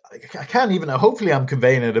 Like, I can't even, hopefully I'm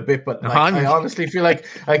conveying it a bit, but I honestly feel like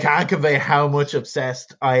I can't convey how much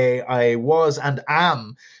obsessed I was and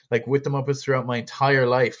am like with the Muppets throughout my entire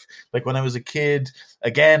life. Like when I was a kid,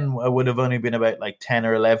 again, I would have only been about like 10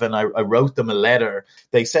 or 11. I wrote them a letter.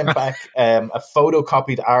 They sent back a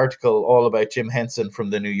photocopied article all about Jim Henson from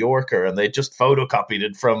the New Yorker, and they just photocopied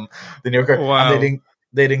it from the New Yorker. Wow. And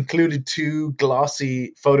they'd included 2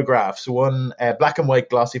 glossy photographs, one black and white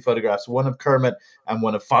glossy photographs, one of Kermit and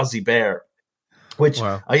one of Fozzie Bear,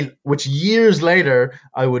 which years later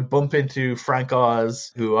I would bump into Frank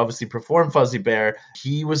Oz, who obviously performed Fozzie Bear.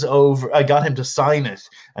 He was over, I got him to sign it,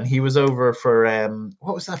 and he was over for,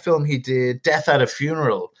 what was that film he did? Death at a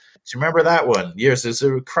Funeral. Do you remember that one? Years, it's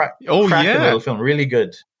a cracking little film, really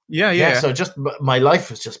good. Yeah. So just my life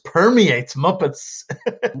just permeates Muppets.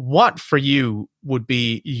 What for you would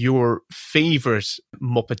be your favorite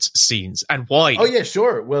Muppets scenes and why? Oh yeah,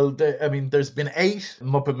 sure. Well, there's been 8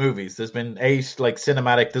 Muppet movies. There's been 8 like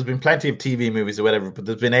cinematic. There's been plenty of TV movies or whatever, but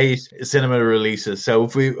there's been 8 cinema releases. So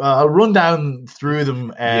if I'll run down through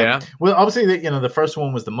them. Well, obviously, the first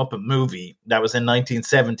one was the Muppet movie. That was in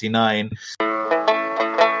 1979.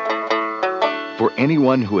 For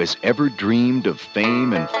anyone who has ever dreamed of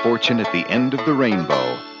fame and fortune at the end of the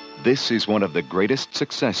rainbow, this is one of the greatest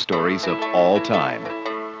success stories of all time,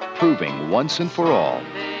 proving once and for all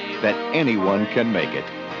that anyone can make it,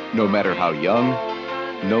 no matter how young,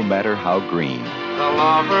 no matter how green. The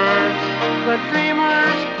lovers, the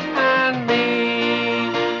dreamers, and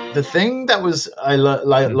me. The thing that was I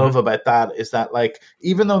love about that is that, like,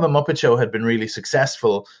 even though the Muppet Show had been really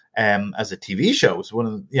successful as a TV show, it was one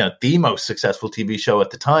of the most successful TV show at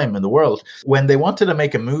the time in the world. When they wanted to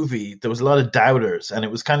make a movie, there was a lot of doubters, and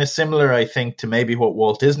it was kind of similar, I think, to maybe what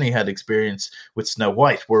Walt Disney had experienced with Snow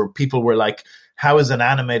White, where people were like, "How is an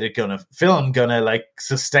animated film gonna like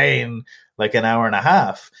sustain like an hour and a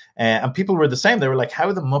half?" And people were the same. They were like, "How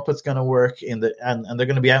are the Muppets going to work and they're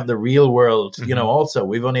going to be out in the real world?" Mm-hmm. Also,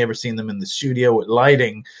 we've only ever seen them in the studio with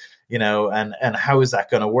lighting, and how is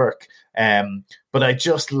that going to work? But I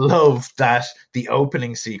just love that the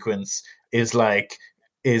opening sequence is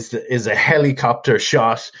a helicopter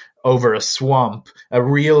shot over a swamp, a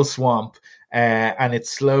real swamp, and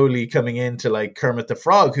it's slowly coming into like Kermit the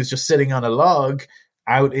Frog, who's just sitting on a log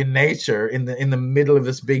out in nature in the middle of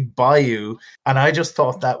this big bayou. And I just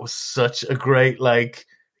thought that was such a great like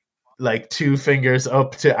 2 fingers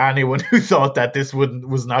up to anyone who thought that this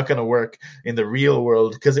was not going to work in the real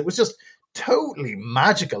world, because it was just totally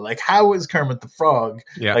magical. Like, how is Kermit the Frog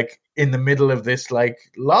like in the middle of this like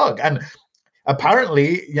log? And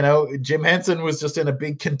apparently, Jim Henson was just in a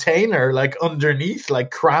big container, like underneath,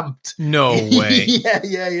 like cramped. No way.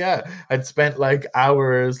 Yeah. I'd spent like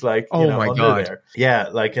hours, like, my God. there. Yeah,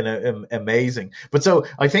 like amazing. But so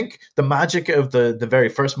I think the magic of the very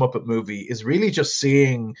first Muppet movie is really just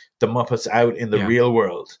seeing the Muppets out in the real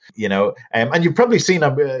world, and you've probably seen,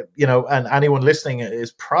 and anyone listening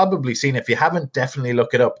is probably seen. If you haven't, definitely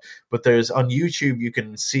look it up. But there's on YouTube, you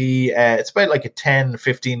can see, it's about like a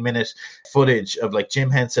 10-15 minute footage footage of like Jim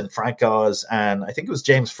Henson, Frank Oz, and I think it was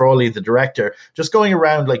James Frawley, the director, just going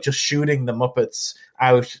around like just shooting the Muppets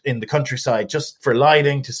out in the countryside just for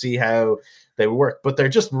lighting to see how they work. But they're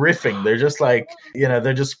just riffing. They're just like,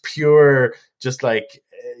 they're just pure, just like,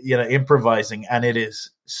 improvising, and it is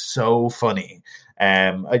so funny.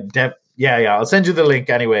 I'll send you the link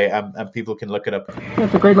anyway, and people can look it up.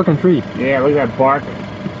 That's a great looking tree. Yeah, look at that bark.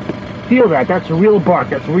 Feel that. That's real bark.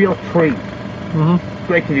 That's real tree. Mm-hmm.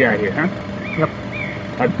 Great to be out here, huh? Yep.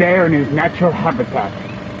 A bear in his natural habitat.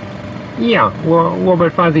 Yeah. Well,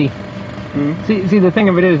 but Fuzzy. Mm-hmm. See, the thing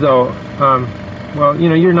of it is, though,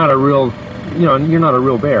 you're not a real, you're not a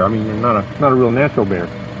real bear. I mean, you're not a real natural bear.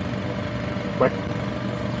 What?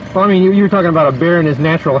 Well, I mean, you were talking about a bear in his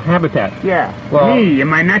natural habitat. Yeah. Well, me in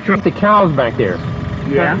my natural. The cows back there.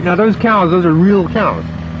 Yeah. Now those cows, those are real cows.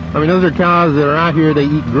 I mean, those are cows that are out here. They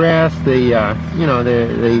eat grass. They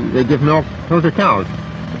give milk. Those are cows.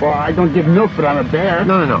 Well, I don't give milk, but I'm a bear.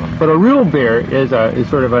 No. But a real bear is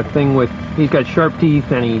sort of a thing with. He's got sharp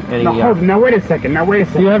teeth and he. Now wait a second.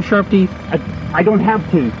 Do you have sharp teeth? I don't have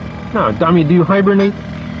teeth. No, I mean, do you hibernate?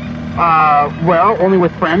 Well, only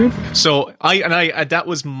with friends. So I that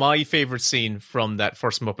was my favorite scene from that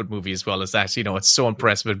first Muppet movie as well, as that, it's so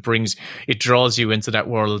impressive. It draws you into that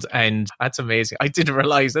world, and that's amazing. I didn't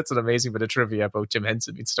realize that's an amazing bit of trivia about Jim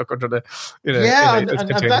Henson being stuck under the, and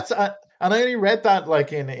that's and I only read that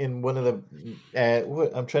like in one of the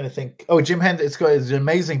I'm trying to think. Oh, Jim Henson. It's an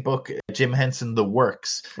amazing book, Jim Henson, The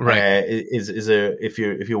Works. Right. Is a if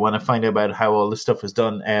you want to find out about how all this stuff was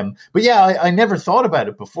done. But yeah, I never thought about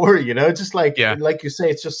it before. Just like you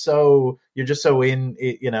say, it's just so you're just so in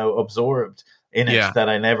it, absorbed in it that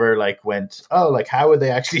I never like went, oh, like how are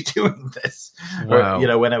they actually doing this? Wow.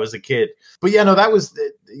 Or, when I was a kid. But that was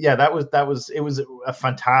it was a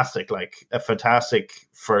fantastic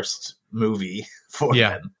first movie for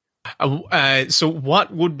them. So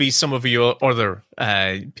what would be some of your other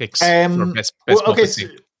picks for best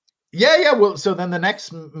Muppet? Well, so then the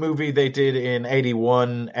next movie they did in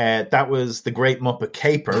 1981, that was The Great Muppet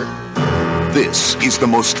Caper. This is the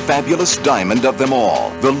most fabulous diamond of them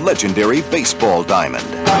all, the legendary baseball diamond.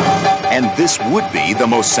 And this would be the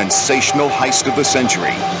most sensational heist of the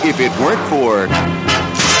century if it weren't for...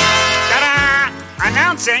 Ta-da!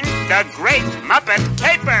 Announcing The Great Muppet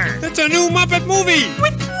Caper. It's a new Muppet movie.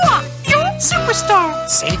 With what? Your superstar.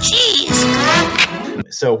 Say cheese.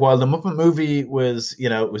 So while the Muppet movie was,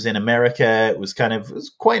 it was in America, it was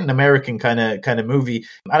quite an American kind of movie.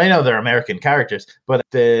 And I know they're American characters, but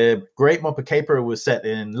the Great Muppet Caper was set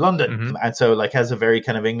in London, and so has a very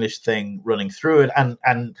kind of English thing running through it.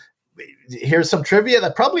 And here's some trivia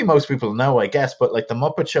that probably most people know, I guess, but like the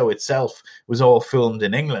Muppet Show itself was all filmed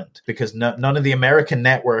in England because none of the American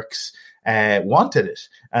networks wanted it,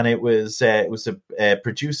 and it was a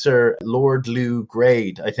producer, Lord Lou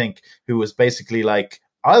Grade, I think, who was basically like,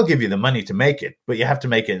 I'll give you the money to make it, but you have to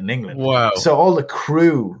make it in England. Wow. So all the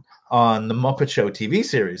crew on the Muppet Show TV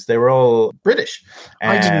series, they were all British.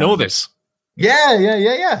 I didn't know this. Yeah.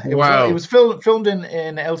 It was filmed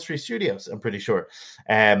in Elstree Studios, I'm pretty sure.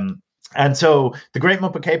 And so the Great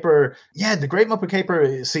Muppet Caper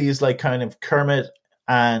sees like kind of Kermit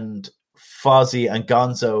and Fozzie and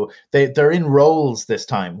Gonzo, they're in roles this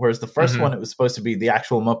time, whereas the first one, it was supposed to be the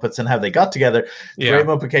actual Muppets and how they got together. Great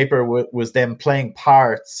Muppet Caper was them playing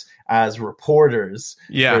parts as reporters.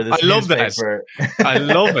 Yeah, I love that. I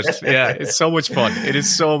love it. Yeah, it's so much fun. It is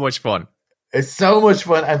so much fun. It's so much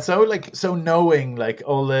fun, and so knowing like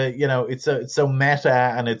all the it's so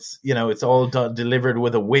meta, and it's it's all delivered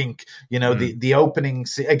with a wink. The opening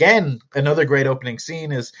again, another great opening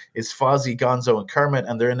scene is Fozzie, Gonzo, and Kermit,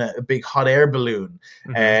 and they're in a big hot air balloon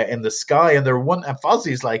in the sky, and and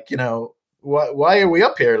Fozzie's like why are we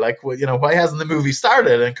up here? Like, why hasn't the movie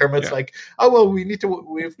started? And Kermit's like, oh, well, we have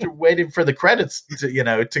to wait for the credits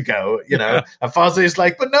to go, and Fozzie's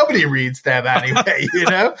like, but nobody reads them anyway,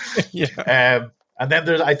 and then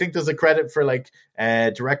there's a credit for like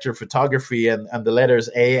director of photography, and the letters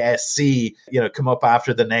ASC, come up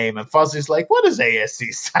after the name, and Fozzie's like, what does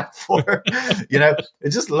ASC stand for? I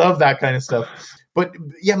just love that kind of stuff. But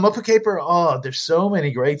yeah, Muppet Caper, there's so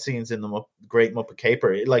many great scenes in the Great Muppet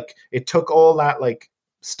Caper. It took all that like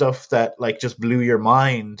stuff that like just blew your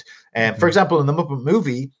mind. And for example, in the Muppet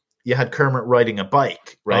movie, you had Kermit riding a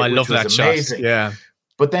bike, right? Oh, I love that amazing. Shot. Yeah.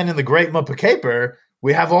 But then in the Great Muppet Caper,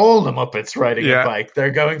 we have all the Muppets riding a bike.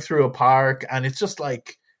 They're going through a park, and it's just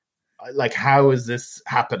like how is this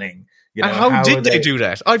happening? And how did they do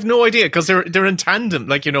that? I've no idea, because they're in tandem.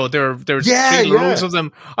 Like, there's three rows of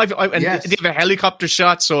them. And they have a helicopter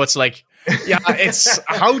shot, so it's like, it's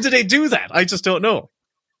how do they do that? I just don't know.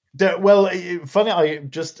 Funny.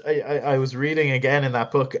 I was reading again in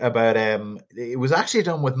that book about it was actually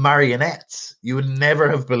done with marionettes. You would never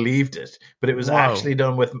have believed it, but it was actually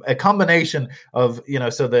done with a combination of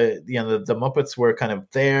So the Muppets were kind of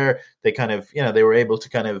there. They kind of they were able to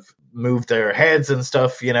kind of move their heads and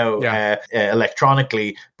stuff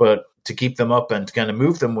electronically, but to keep them up and to kind of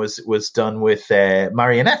move them was done with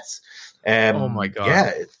marionettes. Oh my God.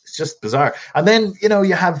 Yeah, it's just bizarre. And then,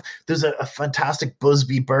 there's a fantastic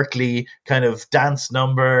Busby Berkeley kind of dance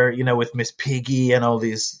number, with Miss Piggy and all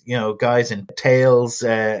these, guys in tails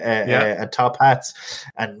and top hats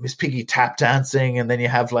and Miss Piggy tap dancing. And then you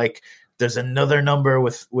have there's another number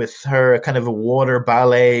with her, kind of a water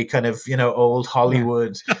ballet, kind of, old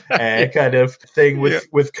Hollywood kind of thing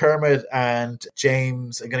with Kermit and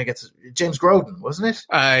James. I'm going to get James Groden, wasn't it?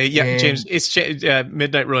 James. It's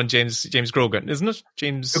Midnight Run, James Grogan, isn't it?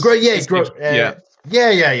 James. Yeah.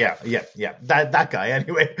 That guy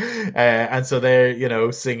anyway. And so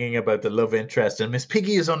they're, singing about the love interest, and Miss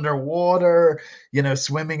Piggy is underwater,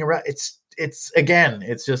 swimming around. It's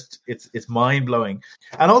mind blowing.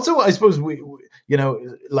 And also, I suppose we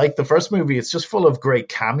like the first movie, it's just full of great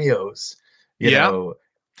cameos. You know,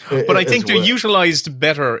 but I think they're utilized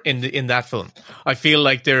better in that film. I feel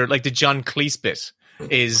like they're like the John Cleese bit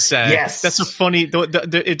is that's a funny.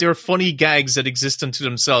 There are funny gags that exist unto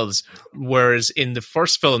themselves, whereas in the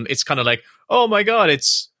first film, it's kind of like, oh my God,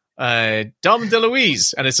 it's Dom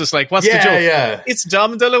DeLuise, and it's just like, what's the joke? Yeah. It's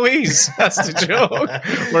Dom DeLuise. That's the joke.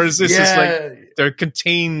 Whereas this is like they're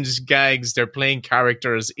contained gags. They're playing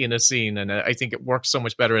characters in a scene, and I think it works so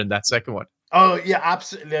much better in that second one. Oh yeah,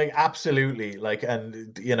 absolutely. Like,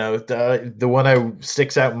 and the one that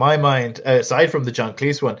sticks out in my mind, aside from the John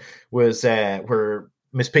Cleese one, was where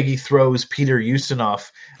Miss Piggy throws Peter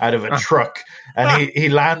Ustinov out of a truck, and he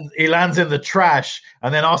lands in the trash,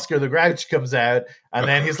 and then Oscar the Grouch comes out, and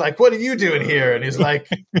then he's like, "What are you doing here?" And he's like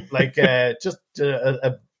just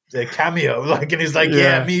a cameo, and he's like,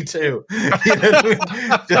 "Yeah, me too." Couldn't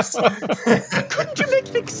you make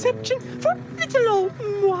an exception for little old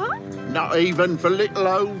moi? Not even for little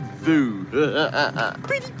old Vu.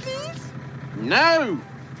 Pretty please? No.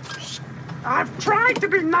 I've tried to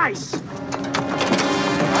be nice.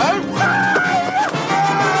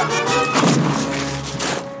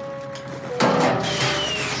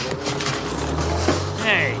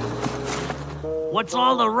 Hey, what's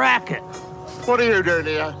all the racket? What are you doing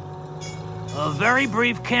here? A very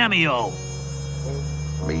brief cameo.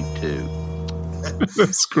 Me too.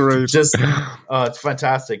 That's great. It's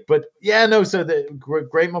fantastic. But so the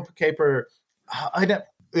Great Muppet Caper, I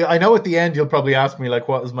know at the end you'll probably ask me what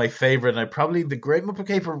was my favorite, and the Great Muppet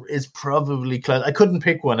Caper is probably close. I couldn't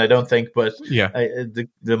pick one, I don't think, but the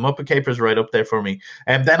Muppet Caper is right up there for me.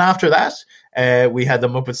 And then after that, we had the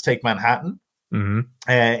Muppets Take Manhattan in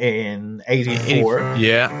 1984.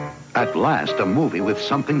 Yeah. At last, a movie with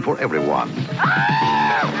something for everyone.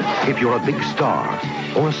 If you're a big star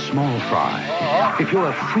or a small fry, if you're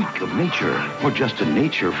a freak of nature or just a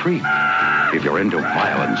nature freak, if you're into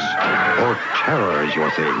violence or terror is your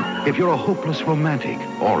thing, if you're a hopeless romantic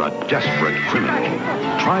or a desperate criminal,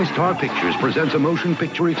 TriStar Pictures presents a motion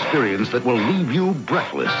picture experience that will leave you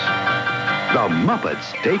breathless. The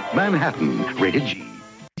Muppets Take Manhattan, rated G.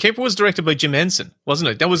 Caper was directed by Jim Henson, wasn't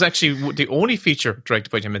it? That was actually the only feature directed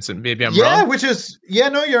by Jim Henson. Maybe I'm wrong. Which is,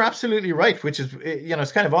 you're absolutely right. Which is,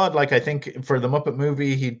 it's kind of odd. I think for the Muppet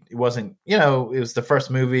movie, he wasn't, it was the first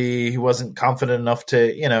movie. He wasn't confident enough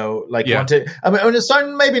to, want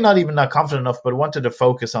to, maybe not even not confident enough, but wanted to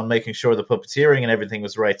focus on making sure the puppeteering and everything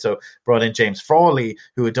was right. So brought in James Frawley,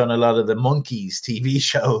 who had done a lot of the Monkeys TV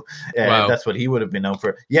show. Wow. That's what he would have been known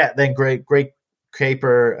for. Yeah. Then Great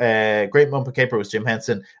Caper, Great Muppet Caper was Jim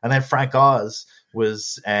Henson, and then Frank Oz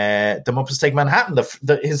was the Muppets Take Manhattan,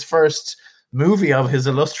 his first movie of his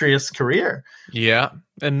illustrious career. Yeah,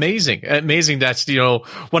 amazing that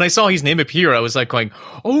when I saw his name appear, I was like going,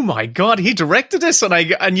 "Oh my God, he directed this!"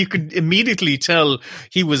 And you could immediately tell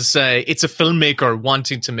he was it's a filmmaker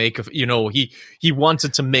wanting to make he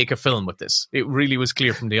wanted to make a film with this. It really was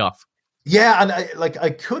clear from the off. Yeah, and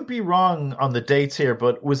I could be wrong on the dates here,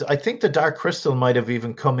 but I think the Dark Crystal might have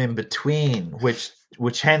even come in between, which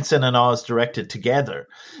Henson and Oz directed together.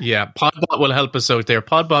 Yeah, Podbot will help us out there.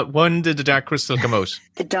 Podbot, when did the Dark Crystal come out?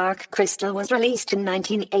 The Dark Crystal was released in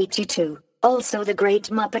 1982. Also, the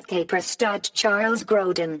Great Muppet Caper starred Charles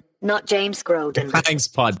Grodin, not James Grodin. Thanks,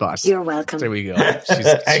 Podbot. You're welcome. There we go.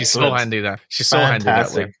 She's so handy there. She's so handy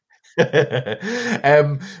that way.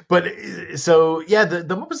 But so yeah, the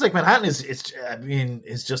Muppets Take Manhattan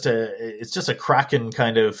is just a cracking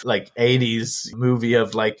kind of like 80s movie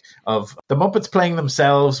of the Muppets playing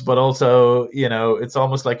themselves, but also, you know, it's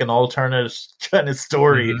almost like an alternate kind of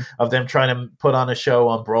story of them trying to put on a show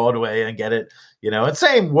on Broadway and get it, you know, and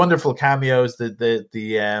same wonderful cameos, the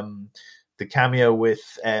cameo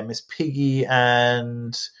with Miss Piggy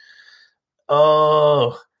and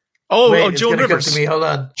Joan Rivers. To me. Hold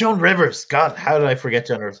on. Joan Rivers. God, how did I forget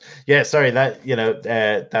Joan Rivers? Yeah, sorry.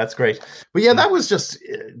 That's great. But yeah, that was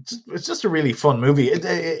it's just a really fun movie.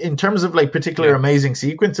 In terms of like particular amazing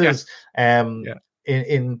sequences,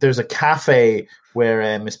 in there's a cafe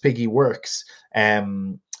where Miss Piggy works,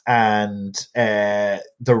 and the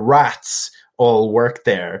rats all work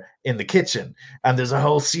there in the kitchen, and there's a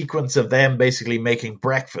whole sequence of them basically making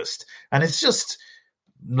breakfast, and it's just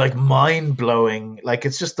like mind-blowing. Like,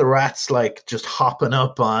 it's just the rats like just hopping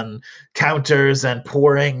up on counters and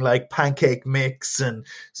pouring like pancake mix and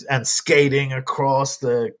skating across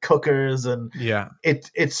the cookers, and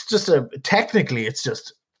it's just technically it's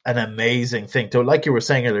just an amazing thing. So like you were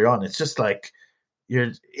saying earlier on, it's just like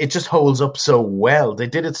it just holds up so well. They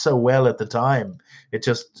did it so well at the time. It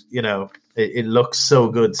just, you know, it looks so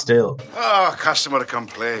good still. Customer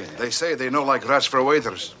complain. They say they no like rats for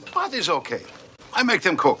waiters, but it's okay. I make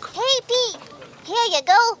them cook. Hey, Pete. Here you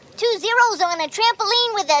go. 2 zeros on a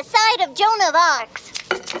trampoline with a side of Joan of Arc.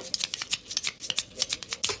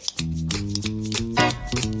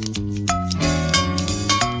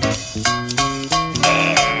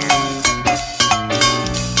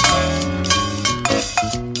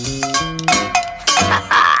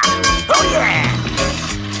 Oh, yeah!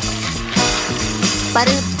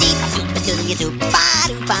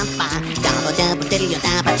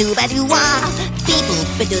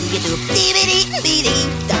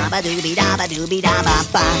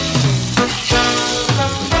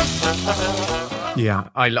 Yeah,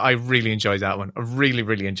 I really enjoyed that one. I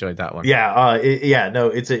really enjoyed that one.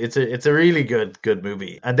 It's a really good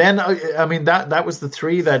movie. And then I mean that was the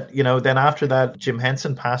three that, you know, then after that Jim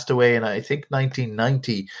Henson passed away in I think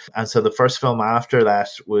 1990, and so the first film after that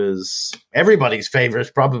was everybody's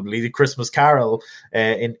favorite, probably, The Christmas Carol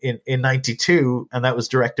in 92, and that was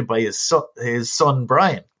directed by his son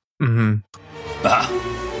Brian.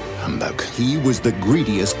 Humbug. He was the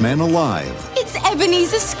greediest man alive. It's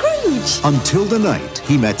Ebenezer Scrooge. Until the night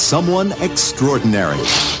he met someone extraordinary.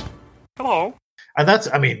 Hello. And that's,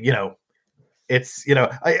 I mean, you know, it's, you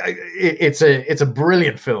know, it's a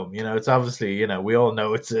brilliant film. You know, it's obviously, you know, we all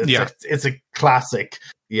know it's a classic.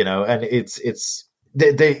 You know, and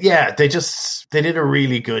they did a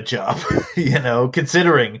really good job, you know,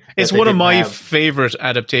 considering it's one of my favorite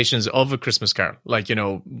adaptations of A Christmas Carol. Like, you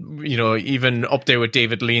know, even up there with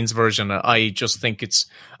David Lean's version, I just think it's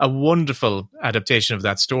a wonderful adaptation of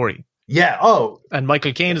that story. Yeah. Oh, and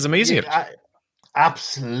Michael Caine is amazing at it.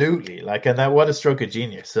 Absolutely. Like, and that, what a stroke of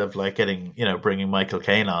genius of like bringing Michael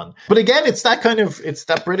Caine on. But again, it's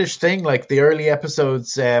that British thing. Like the early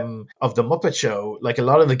episodes of the Muppet Show, like a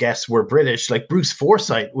lot of the guests were British. Like Bruce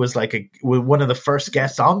Forsyth was one of the first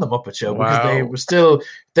guests on the Muppet Show because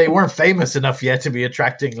they weren't famous enough yet to be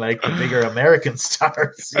attracting like the bigger American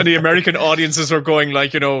stars. And the American audiences were going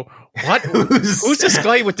like, you know, what? Who's this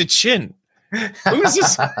guy with the chin? Who's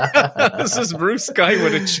this? This is Bruce guy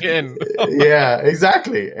with a chin. Yeah,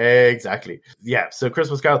 exactly. Yeah, so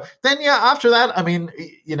Christmas Carol. Then after that, I mean,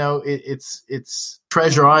 you know, it's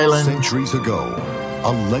Treasure Island. Centuries ago,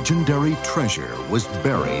 a legendary treasure was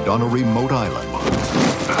buried on a remote island.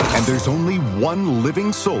 And there's only one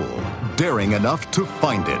living soul daring enough to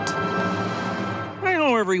find it.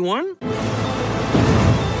 Hello, everyone.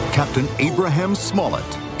 Captain Abraham Smollett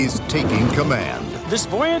is taking command. This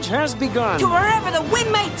voyage has begun. To wherever the wind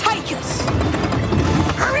may take us.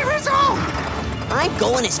 Hurry, Rizzo! I'm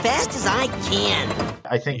going as fast as I can.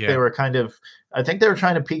 I think they were trying to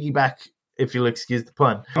piggyback, if you'll excuse the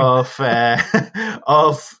pun,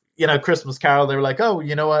 of you know, Christmas Carol. They were like, oh,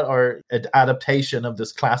 you know what, our adaptation of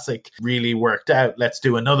this classic really worked out. Let's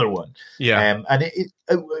do another one. Yeah. And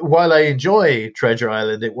while I enjoy Treasure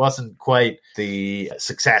Island, it wasn't quite the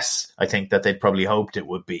success I think that they'd probably hoped it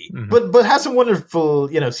would be. Mm-hmm. But has some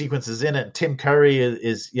wonderful, you know, sequences in it. Tim Curry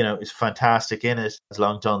is fantastic in it as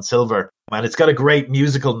Long John Silver. And it's got a great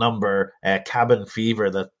musical number, Cabin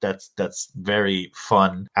Fever, that's very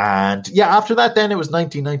fun. And yeah, after that, then it was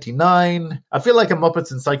 1999. I feel like a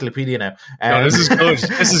Muppets encyclopedia now. No, this is good.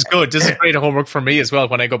 This is good. This is great homework for me as well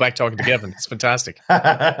when I go back talking to Kevin. It's fantastic.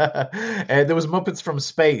 There was Muppets from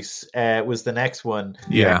Space was the next one.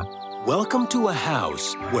 Yeah. Welcome to a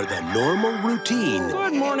house where the normal routine...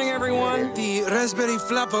 Good morning, everyone. The raspberry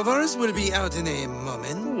flapovers will be out in a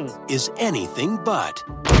moment. ...is anything but.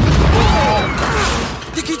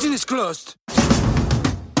 The kitchen is closed.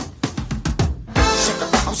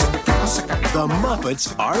 The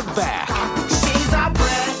Muppets are back. She's our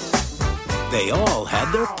bread. They all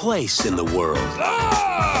had their place in the world.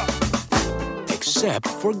 Except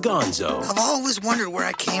for Gonzo. I've always wondered where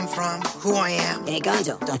I came from, who I am. Hey,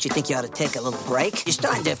 Gonzo, don't you think you ought to take a little break? You're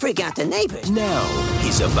starting to freak out the neighbors. Now,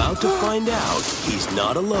 he's about to find out he's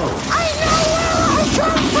not alone. I know where I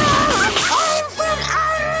come from! I'm from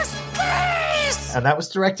outer space! And that was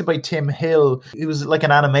directed by Tim Hill. He was like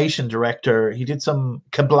an animation director. He did some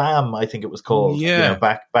Kablam, I think it was called. Yeah.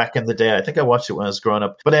 Back in the day. I think I watched it when I was growing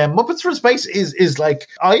up. But Muppets from Space is like,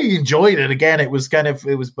 I enjoyed it. Again, it was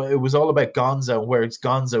all about Gonzo, where it's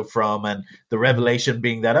Gonzo from, and the revelation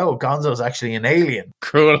being that, Gonzo's actually an alien.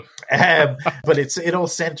 Cool. But it all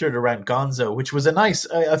centered around Gonzo, which was I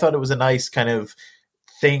thought it was a nice kind of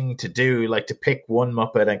thing to do, like to pick one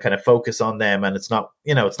Muppet and kind of focus on them, and it's not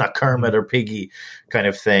Kermit or Piggy kind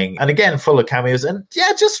of thing, and again full of cameos, and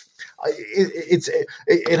it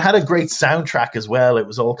had a great soundtrack as well. It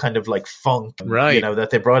was all kind of like funk, right?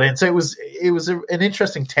 That they brought in, so it was an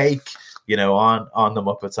interesting take, on the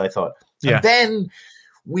Muppets, I thought. Yeah. And then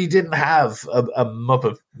we didn't have a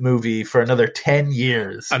Muppet movie for another 10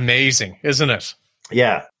 years. Amazing, isn't it?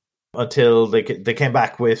 Yeah, until they came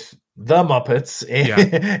back with The Muppets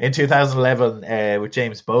in 2011 with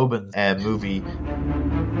James Bobin's movie.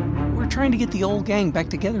 We're trying to get the old gang back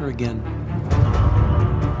together again.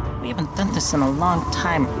 We haven't done this in a long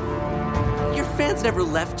time. Your fans never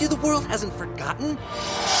left you. The world hasn't forgotten.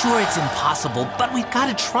 Sure, it's impossible, but we've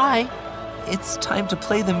got to try. It's time to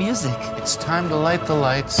play the music. It's time to light the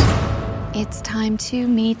lights. It's time to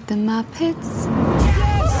meet the Muppets.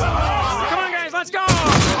 Come on, guys, let's go!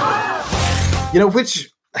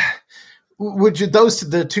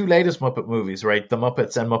 The two latest Muppet movies, right? The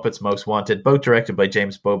Muppets and Muppets Most Wanted, both directed by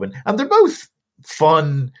James Bobin, and they're both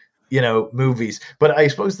fun, movies. But I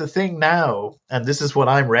suppose the thing now, and this is what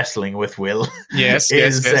I'm wrestling with, Will, yes,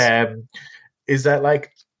 is that,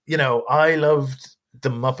 like, I loved the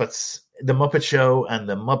Muppets, the Muppet Show, and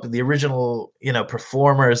the original,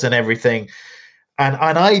 performers and everything, and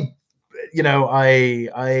I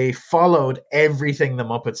followed everything the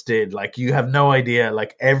Muppets did. Like, you have no idea.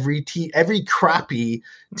 Like, every crappy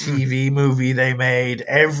TV movie they made,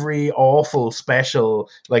 every awful special.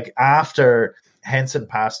 Like, after Henson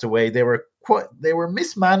passed away, they were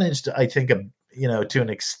mismanaged, I think, to an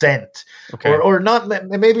extent, or not,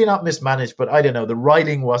 maybe not mismanaged, but I don't know. The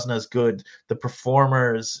writing wasn't as good. The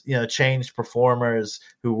performers, changed performers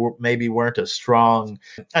who maybe weren't as strong.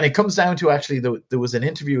 And it comes down to, actually, there was an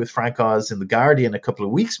interview with Frank Oz in The Guardian a couple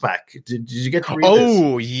of weeks back. Did you get to read this?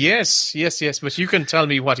 Oh, yes. But you can tell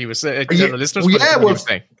me what he was saying. He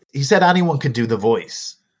said anyone can do the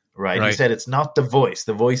voice. Right. He said it's not the voice.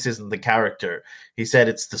 The voice isn't the character. He said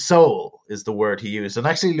it's the soul is the word he used. And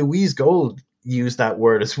actually, Louise Gold used that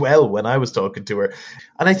word as well when I was talking to her.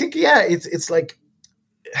 And I think, it's like,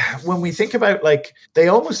 when we think about, like, they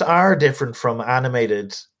almost are different from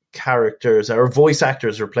animated characters or voice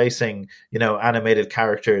actors replacing, animated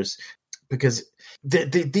characters, because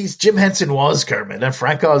these Jim Henson was Kermit and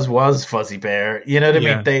Frank Oz was Fuzzy Bear. You know what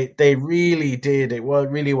I mean? They really did. It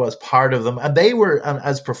really was part of them. And they were,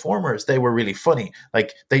 as performers, they were really funny.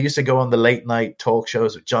 Like, they used to go on the late night talk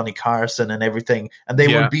shows with Johnny Carson and everything, and they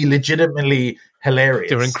would be legitimately hilarious.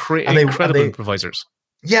 They were incredible improvisers.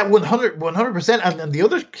 Yeah, 100%. And the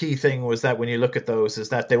other key thing was that when you look at those, is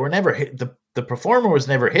that they were never hit. The performer was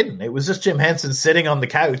never hidden. It was just Jim Henson sitting on the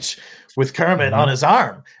couch with Kermit on his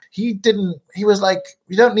arm. He was like,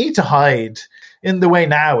 you don't need to hide, in the way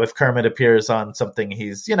now, if Kermit appears on something,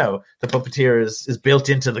 he's, the puppeteer is built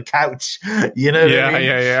into the couch, you know what I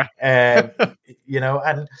mean? And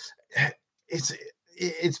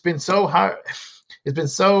it's been so hard. It's been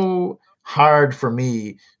so hard for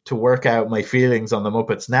me to work out my feelings on the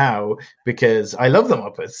Muppets now, because I love the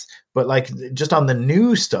Muppets, but, like, just on the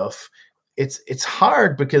new stuff, it's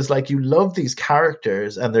hard, because, like, you love these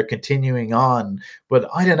characters and they're continuing on, but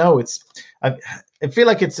I don't know, I feel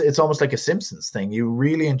like it's almost like a Simpsons thing. You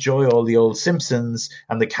really enjoy all the old Simpsons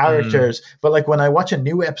and the characters, but, like, when I watch a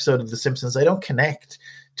new episode of The Simpsons, I don't connect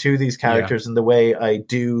to these characters in the way I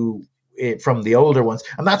do it from the older ones.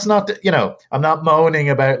 And that's not, I'm not moaning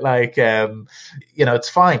about, like, it's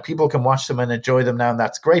fine. People can watch them and enjoy them now, and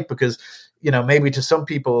that's great, because maybe to some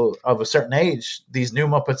people of a certain age, these new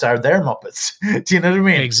Muppets are their Muppets. Do you know what I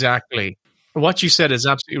mean? Exactly. What you said is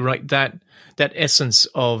absolutely right. That essence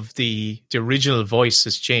of the original voice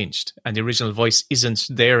has changed, and the original voice isn't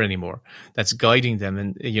there anymore. That's guiding them,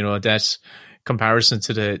 and that comparison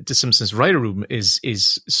to the Simpsons writer room is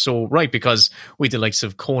so right, because we had the likes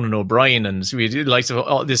of Conan O'Brien, and we had the likes of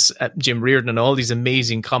all this Jim Reardon, and all these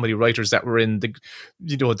amazing comedy writers that were in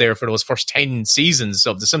there for those first 10 seasons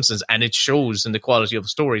of the Simpsons, and it shows in the quality of the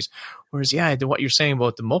stories. Whereas, what you're saying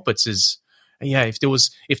about the Muppets is,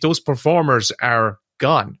 if those performers are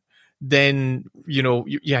gone, then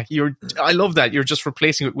I love that you're just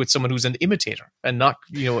replacing it with someone who's an imitator and not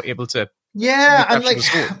able to. Yeah, and like,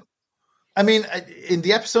 I mean, in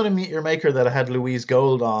the episode of Meet Your Maker that I had Louise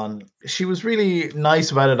Gold on, she was really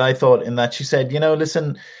nice about it, I thought, in that she said,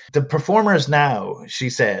 listen, the performers now,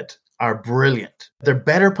 she said, are brilliant. They're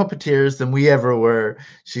better puppeteers than we ever were.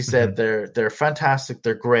 She said they're fantastic,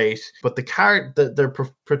 they're great, but their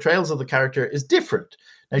portrayals of the character is different.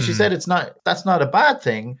 Now, she said that's not a bad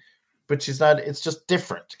thing, but it's just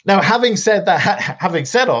different. Now, having said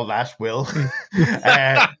all that, Will,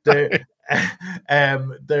 there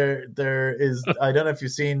is, I don't know if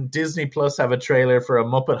you've seen, Disney Plus have a trailer for a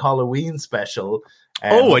Muppet Halloween special.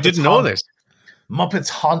 I didn't know this. Muppets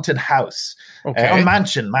Haunted House. Okay.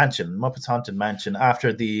 Mansion. Muppets Haunted Mansion,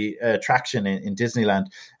 after the attraction in Disneyland.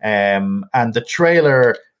 And the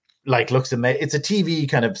trailer looks amazing. It's a TV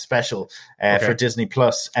kind of special for Disney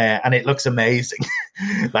Plus, and it looks amazing.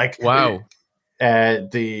 Wow. I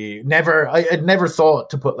had never thought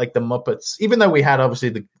to put the Muppets, even though we had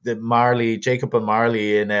obviously the Marley, Jacob and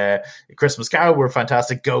Marley in Christmas Carol were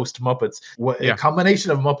fantastic ghost Muppets. A combination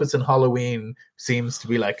of Muppets and Halloween seems to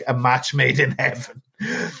be like a match made in heaven.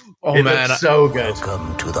 It looks so good.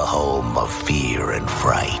 Welcome to the home of fear and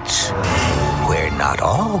fright, where not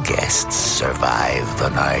all guests survive the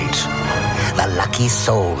night. The lucky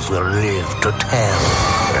souls will live to tell,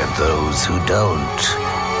 and those who don't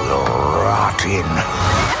will rot in.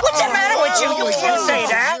 What's the matter with you? You can't say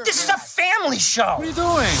that. This is a family show. What are you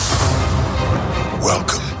doing?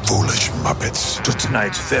 Welcome, foolish Muppets, to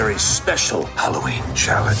tonight's very special Halloween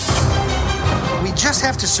challenge. We just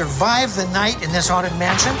have to survive the night in this haunted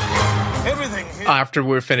mansion. Everything. After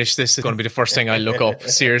we're finished, this is going to be the first thing I look up.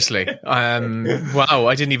 Seriously. Wow,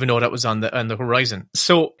 I didn't even know that was on the horizon.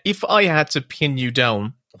 So, if I had to pin you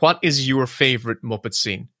down, what is your favorite Muppet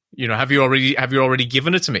scene? Have you already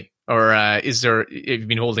given it to me, or have you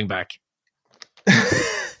been holding back? My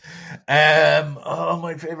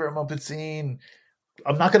favorite Muppet scene.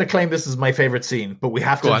 I'm not going to claim this is my favorite scene, but we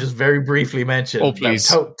have to just very briefly mention. Oh,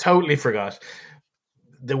 please! Totally forgot.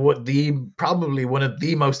 Probably one of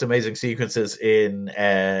the most amazing sequences in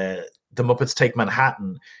The Muppets Take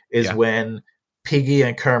Manhattan is when Piggy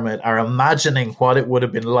and Kermit are imagining what it would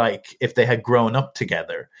have been like if they had grown up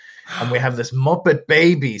together. And we have this Muppet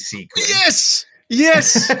baby sequence. Yes!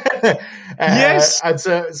 Yes! And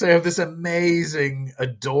so you have this amazing,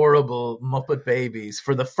 adorable Muppet babies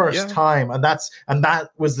for the first time. And that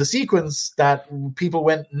was the sequence that people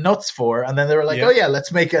went nuts for. And then they were like,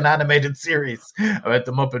 let's make an animated series about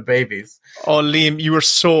the Muppet babies. Oh, Liam, you were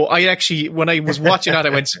when I was watching that, I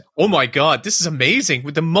went, oh my God, this is amazing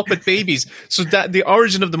with the Muppet babies. So that the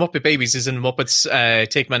origin of the Muppet babies is in Muppets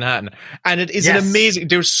Take Manhattan. And it is an amazing,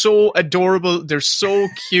 they're so adorable. They're so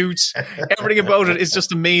cute. Everything about it is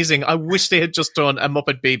just amazing. I wish they had just done a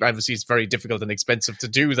Muppet baby. Obviously, it's very difficult and expensive to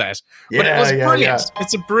do that, but it was brilliant. Yeah.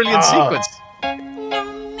 It's a brilliant sequence. No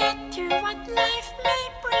matter what life may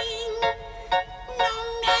bring, no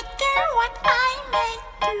matter what I may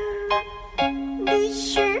do, be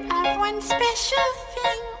sure of one special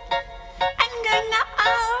thing. I'm gonna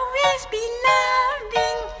always be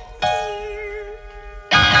loving you.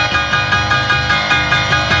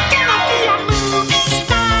 Gonna be a movie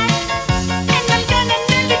star, and I'm gonna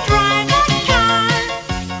learn to drive a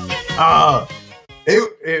car.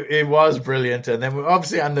 It was brilliant, and then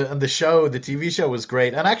obviously on the show, the TV show was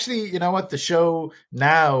great. And actually, you know what, the show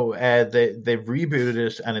now they've rebooted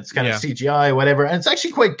it, and it's kind of CGI or whatever, and it's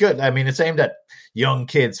actually quite good. I mean, it's aimed at young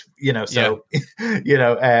kids, so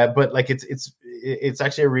but like it's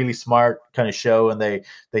actually a really smart kind of show, and they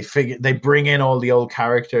bring in all the old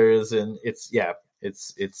characters, and it's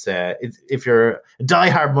if you're a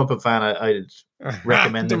diehard Muppet fan, I'd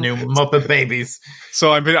recommend the new Muppet Babies.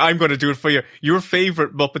 So I'm going to do it for you. Your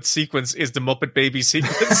favorite Muppet sequence is the Muppet Baby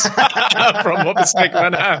sequence from Muppets Take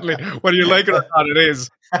Manhattan. Whether you like it or not, it is.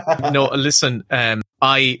 No, listen,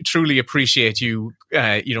 I truly appreciate you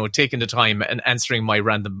taking the time and answering my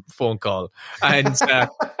random phone call and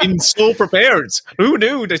being so prepared. Who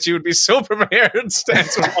knew that you would be so prepared to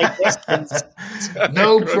answer my questions?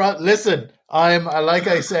 Listen, I'm like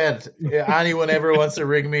I said, anyone ever wants to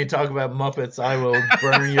ring me and talk about Muppets, I will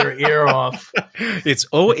burn your ear off. It's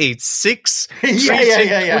 086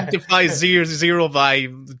 2500 by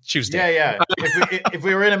Tuesday. Yeah. If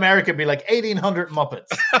we were in America, it'd be like 1800 Muppets.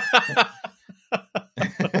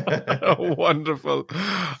 Wonderful.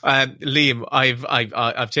 Liam,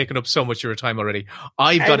 I've taken up so much of your time already.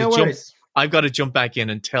 I've got to jump back in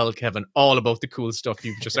and tell Kevin all about the cool stuff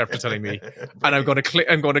you've just after telling me, and I'm going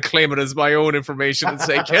to claim it as my own information and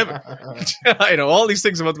say, Kevin, I know all these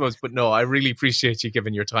things about the Muppets, but no, I really appreciate you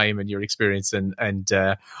giving your time and your experience, and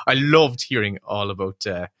I loved hearing all about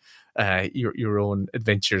your own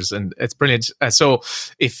adventures, and it's brilliant. So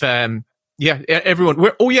if everyone,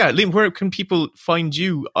 Liam, where can people find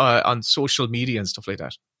you on social media and stuff like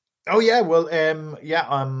that? Oh yeah, well,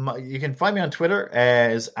 you can find me on Twitter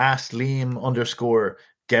as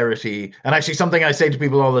 @Liam_Geraghty. And actually, something I say to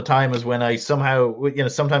people all the time is when I somehow,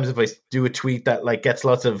 sometimes if I do a tweet that like gets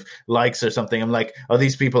lots of likes or something, I'm like, oh,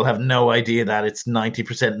 these people have no idea that it's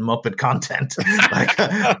 90% Muppet content like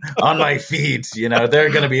on my feed. They're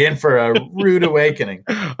going to be in for a rude awakening.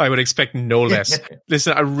 I would expect no less.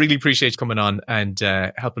 Listen, I really appreciate you coming on and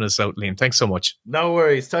helping us out, Liam. Thanks so much. No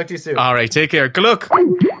worries. Talk to you soon. All right, take care. Good luck.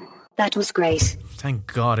 That was great. Thank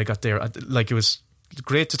God I got there. It was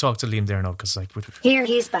great to talk to Liam there now, because here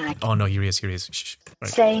he's back. Oh no, here he is. Shh. Right.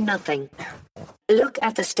 Say nothing. Look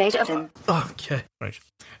at the state of him. Okay, right.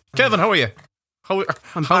 Kevin, how are you? How are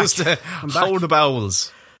the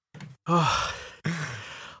bowels? Oh,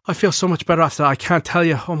 I feel so much better after that. I can't tell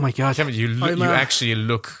you. Oh my God, Kevin, you actually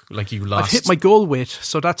look like you lost. I've hit my goal weight,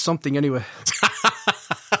 so that's something anyway.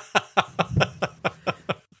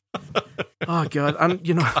 Oh God, and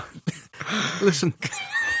listen,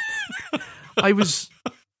 I was,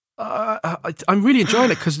 I'm really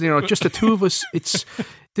enjoying it because just the two of us.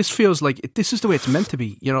 This feels like this is the way it's meant to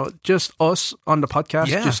be. Just us on the podcast,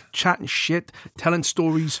 just chatting shit, telling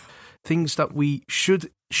stories, things that we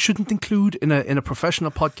shouldn't include in a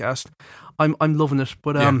professional podcast. I'm loving it,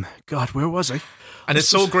 but God, where was I? And it's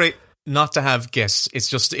so great not to have guests.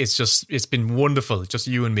 It's been wonderful. Just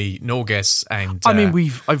you and me, no guests. And I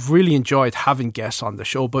mean, I've really enjoyed having guests on the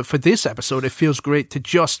show, but for this episode, it feels great to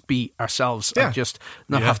just be ourselves and just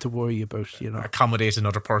not have to worry about, accommodate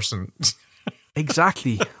another person.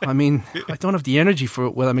 Exactly. I mean, I don't have the energy for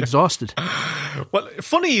it when I'm exhausted. Well,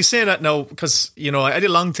 funny you say that now, because I had a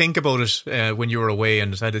long think about it when you were away,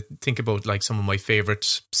 and I had to think about like some of my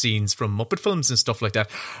favourite scenes from Muppet films and stuff like that.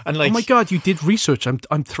 And like, oh my God, you did research. I'm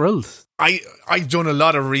thrilled. I've done a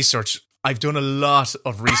lot of research. Like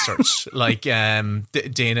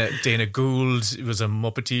Dana Gould was a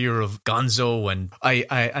Muppeteer of Gonzo, and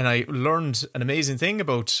I learned an amazing thing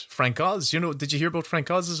about Frank Oz. Did you hear about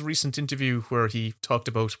Frank Oz's recent interview where he talked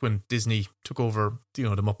about when Disney took over, the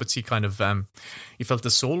Muppets? He kind of he felt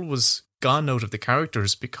the soul was gone out of the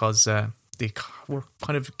characters because they were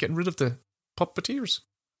kind of getting rid of the puppeteers.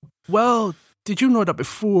 Well, did you know that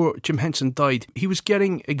before Jim Henson died, he was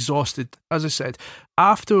getting exhausted? As I said,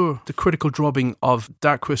 after the critical drubbing of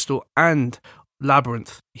Dark Crystal and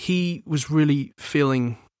Labyrinth, he was really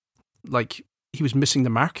feeling like he was missing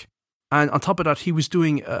the mark. And on top of that, he was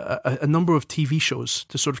doing a number of TV shows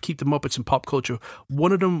to sort of keep the Muppets in pop culture.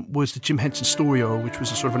 One of them was the Jim Henson Story Hour, which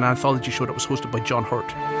was a sort of an anthology show that was hosted by John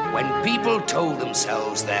Hurt. When people told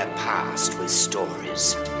themselves their past with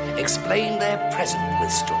stories, explained their present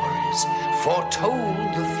with stories, foretold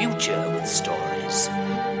the future with stories,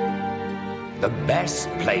 the best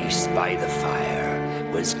place by the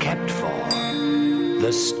fire was kept for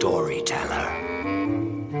the storyteller.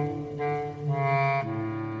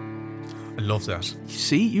 I love that.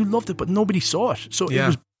 See, you loved it, but nobody saw it. So it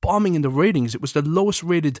was bombing in the ratings. It was the lowest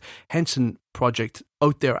rated Henson project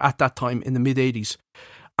out there at that time in the mid-80s.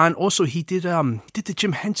 And also he did the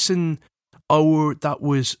Jim Henson Hour that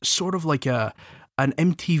was sort of like an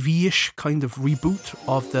MTV-ish kind of reboot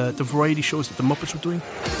of the variety shows that the Muppets were doing.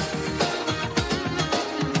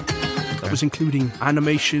 That was including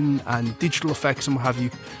animation and digital effects and what have you.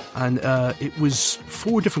 And it was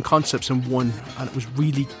 4 different concepts in one, and it was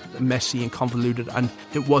really messy and convoluted, and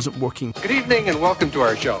it wasn't working. Good evening and welcome to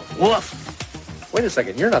our show. Woof. Wait a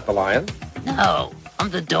second, you're not the lion. No,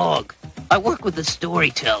 I'm the dog. I work with the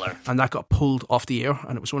storyteller. And that got pulled off the air,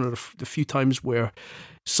 and it was one of the few times where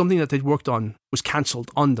something that they'd worked on was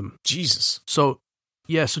cancelled on them. Jesus. So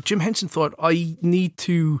Jim Henson thought, I need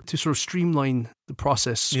to sort of streamline the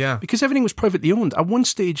process. Yeah. Because everything was privately owned. At one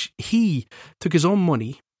stage, he took his own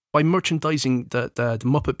money by merchandising the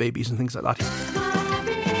Muppet Babies and things like that.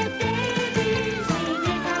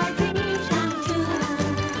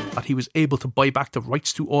 That he was able to buy back the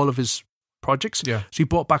rights to all of his projects. Yeah. So he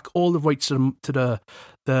bought back all the rights to the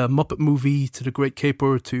Muppet movie, to The Great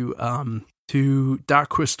Caper, to Dark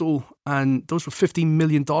Crystal, and those were $15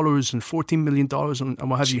 million and $14 million and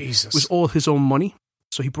what have you. It was all his own money.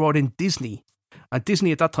 So he brought in Disney. And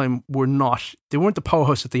Disney at that time they weren't the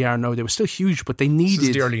powerhouse that they are now. They were still huge, but they needed... This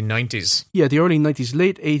is the early 90s. Yeah, the early 90s,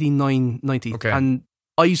 late 89, 90. Okay. And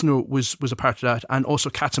Eisner was a part of that, and also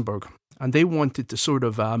Katzenberg. And they wanted to sort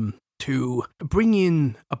of to bring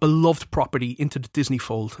in a beloved property into the Disney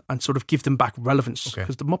fold and sort of give them back relevance.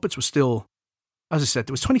 Because the Muppets were still, as I said,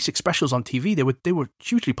 there was 26 specials on TV. They were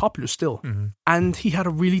hugely popular still. Mm-hmm. And he had a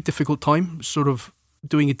really difficult time sort of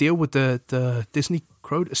doing a deal with the Disney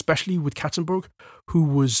crowd, especially with Katzenberg, who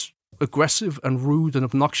was aggressive and rude and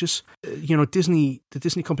obnoxious. The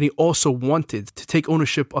Disney company also wanted to take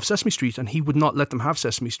ownership of Sesame Street, and he would not let them have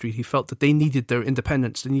Sesame Street. He felt that they needed their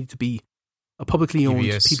independence. They needed to be a publicly owned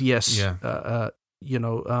PBS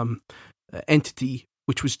entity,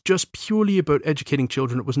 which was just purely about educating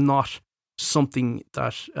children. It was not something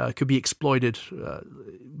that could be exploited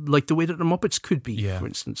like the way that the Muppets could be, for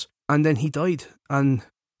instance. And then he died, and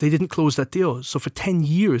they didn't close that deal. So for 10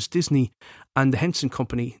 years, Disney and the Henson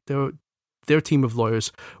Company, their team of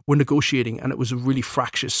lawyers, were negotiating, and it was a really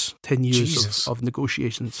fractious 10 years of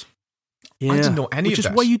negotiations. Yeah, I didn't know any of that. Which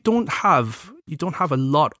is why you don't have a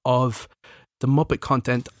lot of the Muppet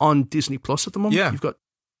content on Disney Plus at the moment. Yeah. You've got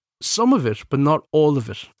some of it, but not all of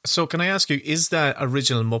it. So can I ask you, is that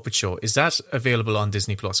original Muppet Show, is that available on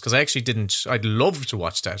Disney Plus? Because I actually didn't. I'd love to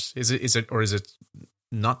watch that. Is it or is it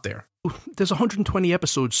not there? There's 120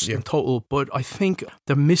 episodes in total, but I think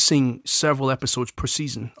they're missing several episodes per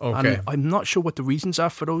season. Okay. And I'm not sure what the reasons are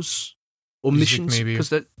for those omissions,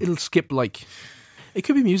 because it'll skip, like, it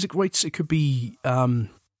could be music rights, it could be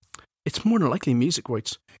it's more than likely music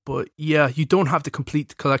rights, but yeah, you don't have the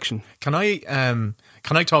complete collection. Can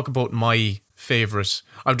I talk about my favourite?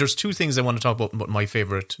 There's two things I want to talk about my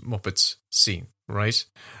favourite Muppets scene, right?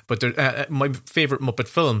 But my favourite Muppet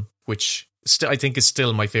film, which I think is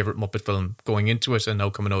still my favourite Muppet film going into it and now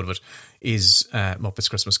coming out of it, is Muppets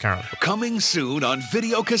Christmas Carol. Coming soon on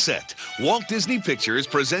video cassette, Walt Disney Pictures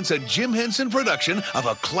presents a Jim Henson production of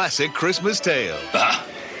a classic Christmas tale.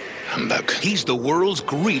 Humbug. He's the world's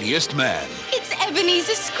greediest man. It's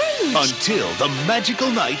Ebenezer Scrooge. Until the magical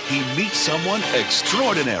night he meets someone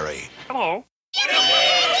extraordinary. Hello.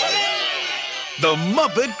 The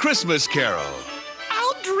Muppet Christmas Carol.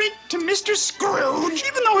 I'll drink to Mr. Scrooge,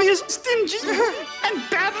 even though he is stingy and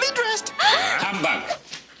badly dressed. Humbug.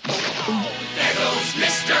 There goes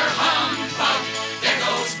Mr. Humbug. There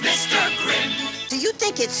goes Mr. Grin. Do you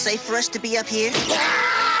think it's safe for us to be up here?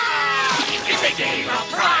 If they gave a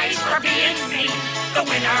prize for being mean, the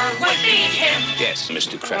winner would be him. Yes,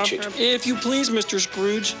 Mr. Cratchit. If you please, Mr.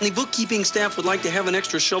 Scrooge, the bookkeeping staff would like to have an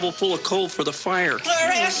extra shovel full of coal for the fire.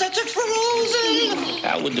 Our assets are frozen.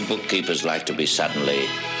 How would the bookkeepers like to be suddenly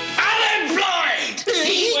Unemployed.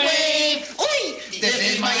 Heat wave. Oi!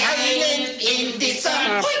 This is my island in the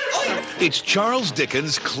sun. Oi, oi. It's Charles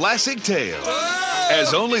Dickens' classic tale,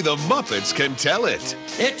 as only the Muppets can tell it.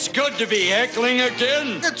 It's good to be heckling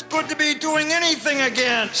again. It's good to be doing anything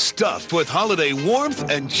again. Stuffed with holiday warmth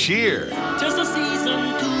and cheer. 'Tis the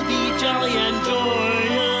season to be jolly and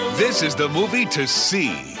joyous. This is the movie to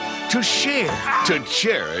see, to share, to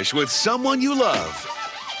cherish with someone you love.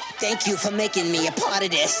 Thank you for making me a part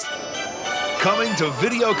of this. Coming to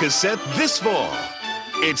video cassette this fall.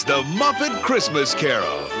 It's the Muppet Christmas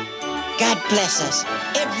Carol. God bless us,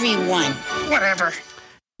 everyone. Whatever.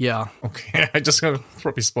 Yeah. Okay, I just got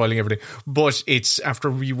probably spoiling everything. But it's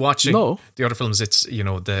after rewatching the other films, it's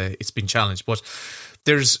it's been challenged. But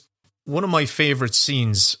there's one of my favourite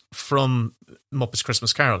scenes from Muppets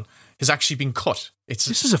Christmas Carol has actually been cut.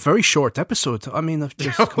 This is a very short episode. I mean, I've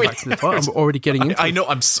just come back to the top. I'm already getting into it. I know.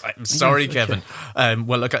 I'm sorry, Kevin.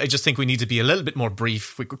 Well, look, I just think we need to be a little bit more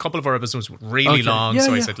brief. A couple of our episodes were really long,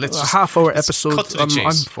 so I said let's just half-hour episode. Cut to the chase.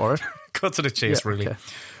 I'm for it. Cut to the chase, really. Okay.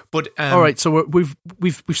 But all right, so we've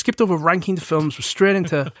skipped over ranking the films. We're straight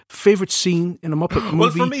into favorite scene in a Muppet movie.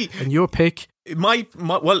 Well, for me, and your pick. My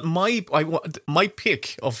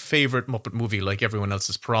pick of favorite Muppet movie, like everyone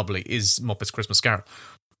else's, probably is Muppets Christmas Carol.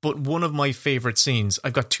 But one of my favorite scenes,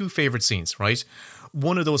 I've got two favorite scenes, right?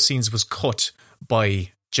 One of those scenes was cut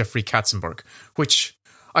by Jeffrey Katzenberg, which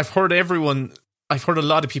I've heard a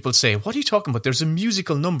lot of people say, what are you talking about? There's a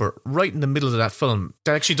musical number right in the middle of that film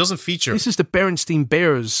that actually doesn't feature. This is the Berenstain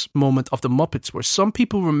Bears moment of the Muppets, where some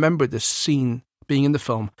people remember this scene being in the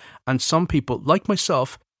film, and some people, like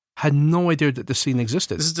myself, had no idea that the scene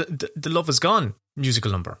existed. This is the Love Is Gone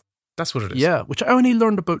musical number. That's what it is. Yeah, which I only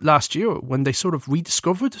learned about last year when they sort of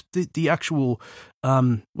rediscovered the actual,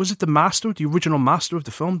 was it the original master of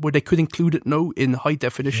the film, where they could include it now in high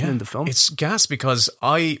definition in the film? It's gas because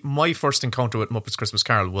my first encounter with Muppets Christmas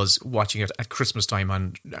Carol was watching it at Christmas time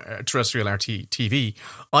on terrestrial RT TV.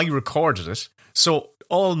 I recorded it, so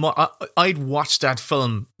I'd watched that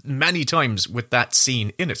film many times with that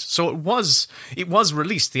scene in it. So it was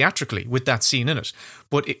released theatrically with that scene in it,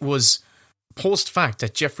 but it was post-fact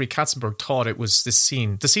that Jeffrey Katzenberg thought it was this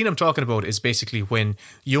scene. The scene I'm talking about is basically when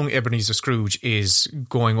young Ebenezer Scrooge is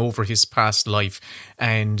going over his past life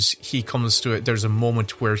and he comes to it. There's a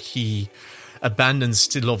moment where he abandons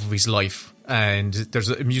the love of his life, and there's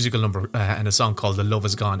a musical number and a song called The Love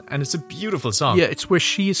Is Gone, and it's a beautiful song. Yeah, it's where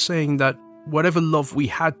she is saying that whatever love we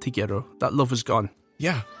had together, that love is gone.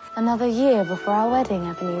 Yeah. Another year before our wedding,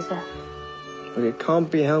 Ebenezer. But it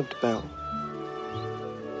can't be helped, Belle.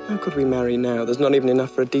 How could we marry now? There's not even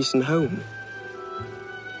enough for a decent home.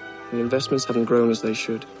 The investments haven't grown as they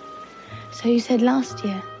should. So you said last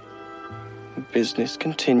year? Business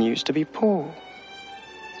continues to be poor.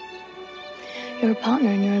 You're a partner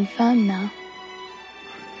in your own firm now.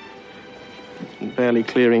 Barely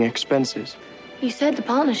clearing expenses. You said the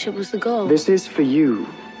partnership was the goal. This is for you.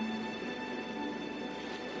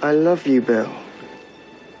 I love you, Belle.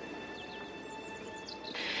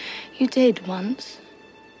 You did once.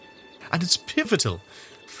 And it's pivotal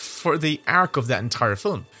for the arc of that entire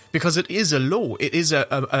film because it is a low. It is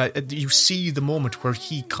you see the moment where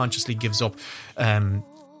he consciously gives up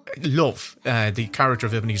love, the character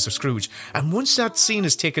of Ebenezer Scrooge. And once that scene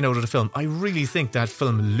is taken out of the film, I really think that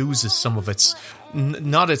film loses some of its,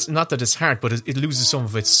 not that it's heart, but it loses some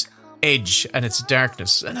of its edge and its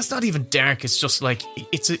darkness. And it's not even dark, it's just like,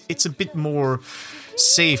 it's a bit more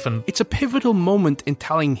safe. And it's a pivotal moment in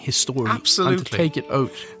telling his story. Absolutely. And to take it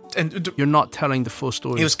out, and you're not telling the full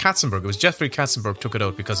story. It was Katzenberg. It was Jeffrey Katzenberg took it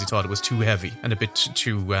out because he thought it was too heavy and a bit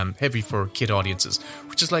too heavy for kid audiences.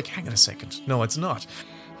 Which is like, hang on a second. No, it's not.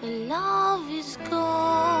 The love is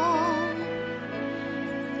gone.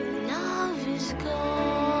 The love is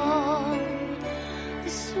gone. The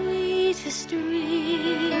sweetest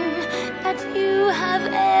dream that you have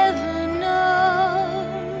ever known.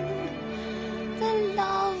 The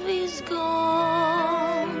love is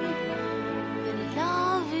gone. The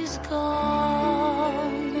love is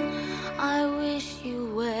gone. I wish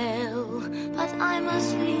you well, but I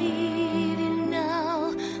must leave you now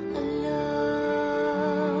alone.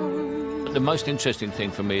 The most interesting thing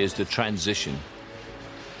for me is the transition.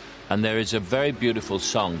 And there is a very beautiful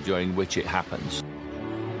song during which it happens.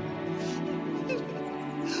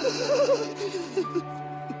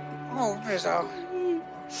 Oh, Rizzo.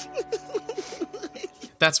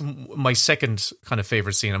 That's my second kind of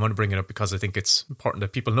favourite scene. I'm going to bring it up because I think it's important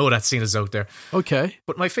that people know that scene is out there. Okay.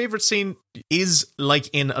 But my favourite scene is, like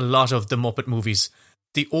in a lot of the Muppet movies,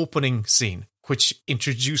 the opening scene, which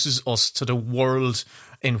introduces us to the world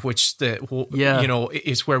in which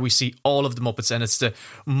is where we see all of the Muppets, and it's the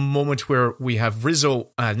moment where we have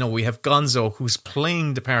Gonzo, who's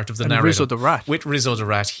playing the part of the narrator. Rizzo the Rat. With Rizzo the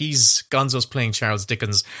Rat. Gonzo's playing Charles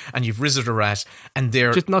Dickens, and you've Rizzo the Rat, and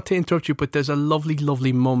they're... Just not to interrupt you, but there's a lovely,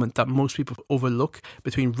 lovely moment that most people overlook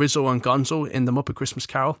between Rizzo and Gonzo in the Muppet Christmas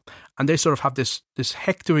Carol, and they sort of have this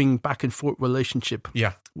hectoring back and forth relationship.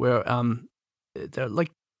 Yeah. Where they're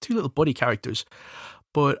like two little buddy characters,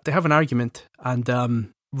 but they have an argument,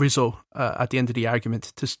 and Rizzo, at the end of the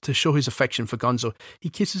argument, to show his affection for Gonzo, he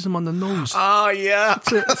kisses him on the nose. Oh, yeah.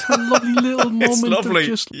 It's a lovely little moment. It's lovely.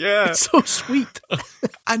 It's so sweet.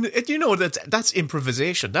 And you know that's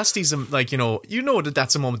improvisation. That's these, like, you know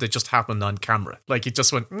that's a moment that just happened on camera. Like, it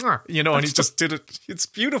just went, and he just did it. It's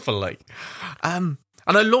beautiful, like. And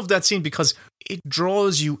I love that scene because it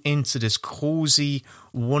draws you into this cozy,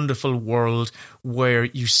 wonderful world where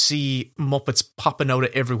you see Muppets popping out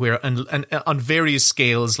of everywhere and on various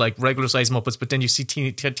scales, like regular size Muppets, but then you see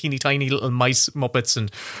teeny tiny little mice Muppets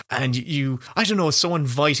and you I don't know, it's so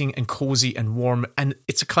inviting and cozy and warm, and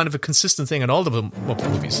it's a kind of a consistent thing in all the Muppet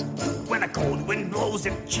movies. When a cold wind blows,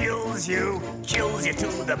 it chills you to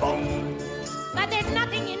the bone. But there's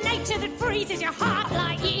nothing in nature that freezes your heart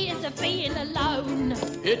like years of being alone.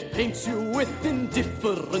 It paints you with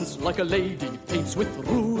indifference like a lady paints with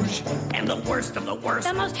rouge. And the worst of the worst,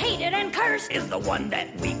 the most hated and cursed, is the one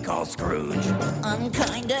that we call Scrooge.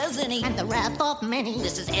 Unkind as any, and the wrath of many.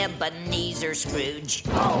 This is Ebenezer Scrooge.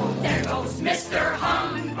 Oh, there goes Mr.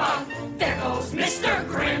 Humbug. There goes Mr.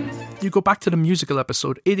 Grim. you go back to the musical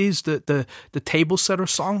episode, it is the table setter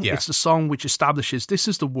song. Yeah. It's the song which establishes this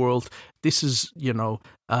is the world, this is,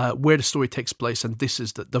 where the story takes place, and this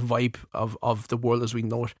is the vibe of the world as we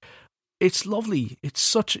know it. It's lovely.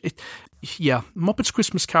 It's Muppets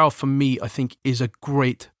Christmas Carol for me, I think, is a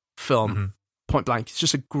great film. Point blank. It's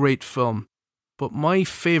just a great film. But my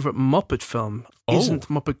favourite Muppet film isn't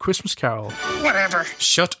Muppet Christmas Carol. Whatever.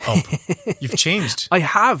 Shut up. You've changed. I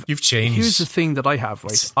have. You've changed. Here's the thing that I have,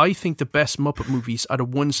 right? I think the best Muppet movies are the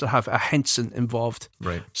ones that have a Henson involved.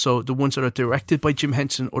 Right. So the ones that are directed by Jim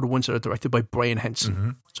Henson or the ones that are directed by Brian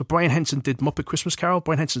Henson. So Brian Henson did Muppet Christmas Carol.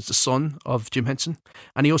 Brian Henson's the son of Jim Henson.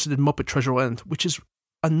 And he also did Muppet Treasure Island, which is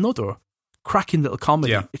another cracking little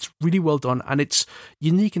comedy. Yeah. It's really well done, and it's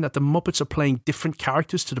unique in that the Muppets are playing different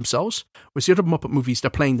characters to themselves, whereas the other Muppet movies, they're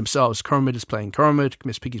playing themselves. Kermit is playing Kermit,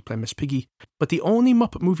 Miss Piggy's playing Miss Piggy. But the only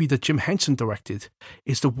Muppet movie that Jim Henson directed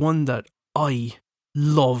is the one that I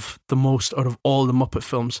love the most out of all the Muppet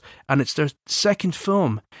films, and it's their second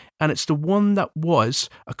film, and it's the one that was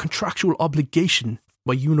a contractual obligation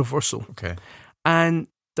by Universal. Okay. And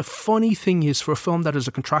the funny thing is, for a film that is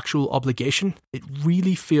a contractual obligation, it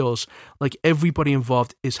really feels like everybody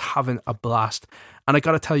involved is having a blast. And I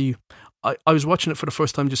got to tell you, I was watching it for the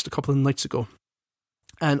first time just a couple of nights ago,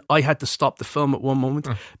 and I had to stop the film at one moment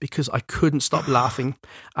because I couldn't stop laughing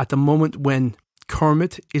at the moment when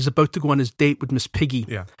Kermit is about to go on his date with Miss Piggy,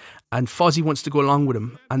 and Fozzie wants to go along with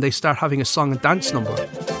him, and they start having a song and dance number.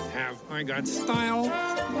 Have I got style?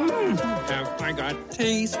 Have I got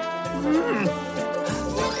taste?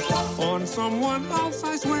 On someone else,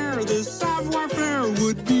 I swear, this savoir-faire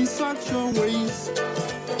would be such a waste.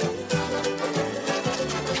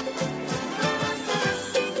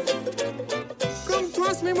 Come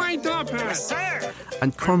toss me my top hat. Yes, sir.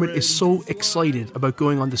 And Kermit is so excited about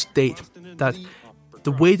going on this date that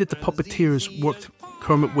the way that the puppeteers worked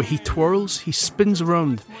Kermit, where he twirls, he spins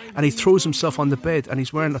around, and he throws himself on the bed, and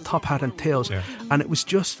he's wearing a top hat and tails. Yeah. And it was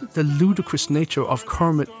just the ludicrous nature of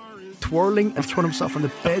Kermit twirling and throwing himself on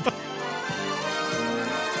the bed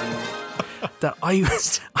that I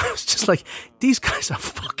was just like, these guys are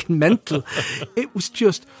fucking mental. It was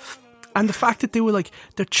just, and the fact that they were like,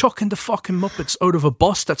 they're chucking the fucking Muppets out of a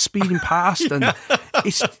bus that's speeding past, and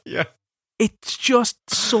it's just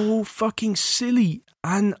so fucking silly.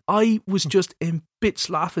 And I was just in bits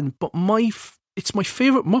laughing. But it's my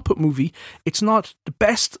favourite Muppet movie. It's not the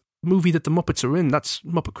best movie that the Muppets are in. That's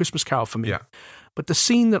Muppet Christmas Carol for me. Yeah. But the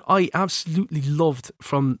scene that I absolutely loved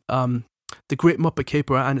from The Great Muppet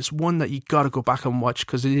Caper, and it's one that you got to go back and watch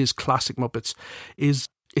because it is classic Muppets, is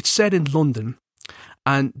it's set in London.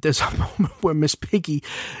 And there's a moment where Miss Piggy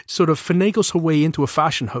sort of finagles her way into a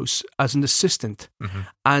fashion house as an assistant.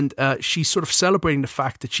 And she's sort of celebrating the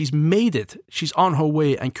fact that she's made it. She's on her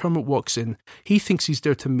way, and Kermit walks in. He thinks he's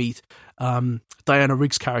there to meet Diana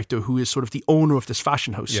Rigg's character, who is sort of the owner of this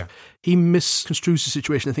fashion house. Yeah. He misconstrues the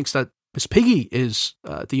situation and thinks that Miss Piggy is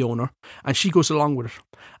the owner, and she goes along with it.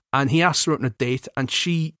 And he asks her out on a date, and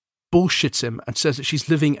she bullshits him and says that she's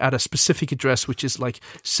living at a specific address, which is like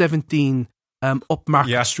 17... up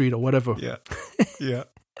Market Street or whatever. Yeah.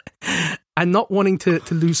 And not wanting to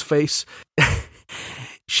lose face,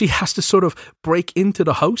 she has to sort of break into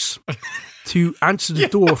the house to answer the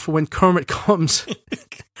door for when Kermit comes.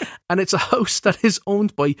 And it's a house that is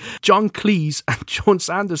owned by John Cleese and Joan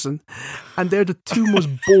Sanderson. And they're the two most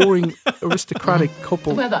boring aristocratic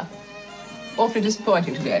couple. The weather. Awfully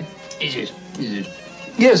disappointing today. Is it?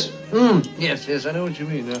 Yes. Yes, I know what you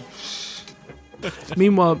mean.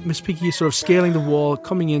 Meanwhile, Miss Piggy is sort of scaling the wall,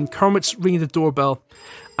 coming in. Kermit's ringing the doorbell.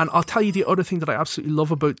 And I'll tell you the other thing that I absolutely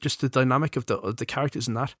love about just the dynamic of the characters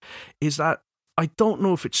in that is that I don't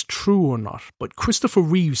know if it's true or not, but Christopher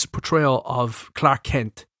Reeve's portrayal of Clark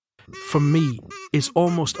Kent, for me, is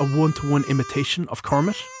almost a one-to-one imitation of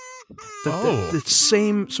Kermit. The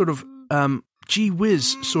same sort of gee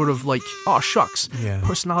whiz sort of like, oh shucks,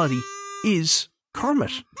 personality is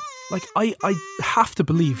Kermit. Like, I have to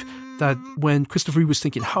believe that when Christopher Reeve was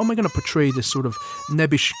thinking, how am I going to portray this sort of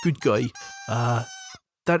nebbish good guy,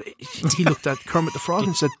 that he looked at Kermit the Frog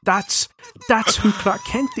and said, that's who Clark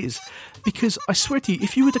Kent is. Because I swear to you,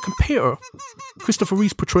 if you were to compare Christopher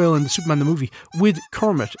Reeve's portrayal in the Superman the movie with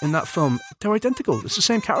Kermit in that film, they're identical. It's the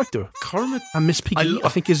same character. Kermit and Miss Piggy, I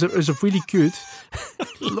think, is a really good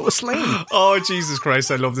Lois Lane. Oh, Jesus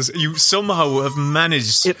Christ, I love this. You somehow have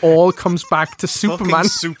managed... It all comes back to Superman.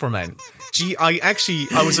 Superman. Gee, I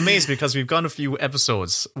was amazed because we've gone a few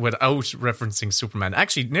episodes without referencing Superman.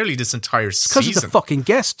 Actually, nearly this entire season. Because of the fucking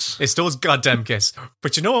guests. It's those goddamn guests.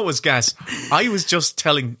 But you know what was gas? I was just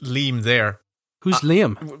telling Liam there. Who's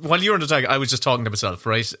Liam? While you were on the tag, I was just talking to myself,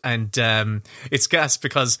 right? And it's gas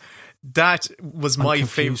because that was my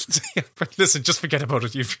favourite. Listen, just forget about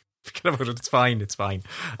it. Forget about it. It's fine.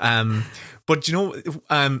 But you know,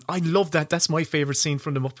 I love that. That's my favourite scene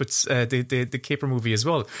from the Muppets, the Caper movie as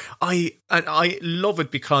well. I love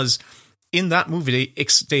it because in that movie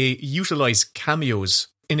they utilise cameos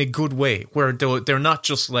in a good way, where they're not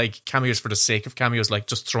just like cameos for the sake of cameos, like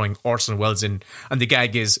just throwing Orson Welles in, and the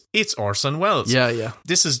gag is it's Orson Welles. Yeah.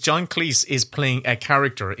 This is John Cleese is playing a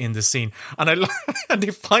character in the scene, and and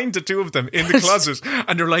they find the two of them in the closet,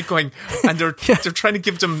 and they're like going, and they're trying to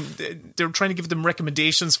give them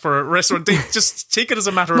recommendations for a restaurant. They just take it as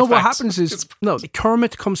a matter of fact. No, what happens is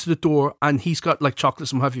Kermit comes to the door and he's got like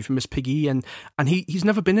chocolates and what have you for Miss Piggy, and he's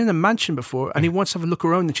never been in a mansion before, and he wants to have a look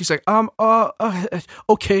around, and she's like,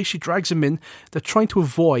 okay, she drags him in. They're trying to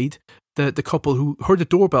avoid the couple who heard the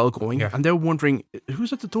doorbell going, and they're wondering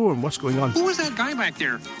who's at the door and what's going on. Who is that guy back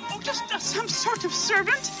there? Oh, just some sort of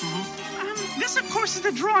servant. This, of course, is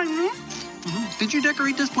the drawing room. Did you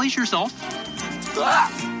decorate this place yourself?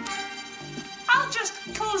 I'll just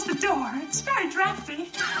close the door. It's very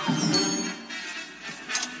drafty.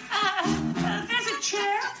 There's a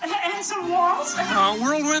chair and some walls.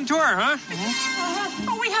 Whirlwind tour, huh?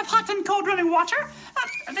 We have hot and cold running water.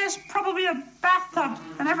 There's probably a bathtub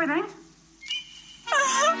and everything.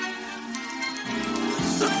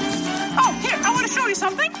 Oh, here, I want to show you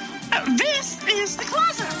something. This is the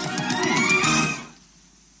closet.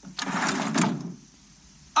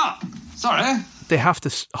 Sorry. They have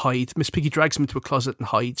to hide. Miss Piggy drags them into a closet and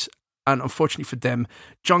hides. And unfortunately for them,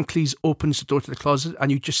 John Cleese opens the door to the closet,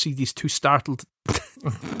 and you just see these two startled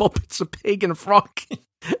Muppets, a pig and a frog,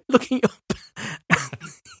 looking up.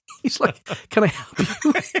 He's like, "Can I help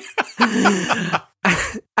you?"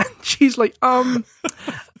 And she's like,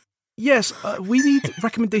 yes, we need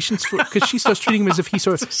recommendations for," because she starts treating him as if he's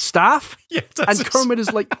her staff. Yeah, and Kermit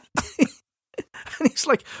is like, and he's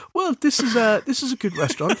like, "Well, this is a good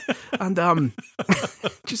restaurant," and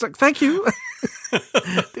she's like, "Thank you."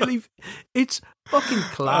 They leave. It's fucking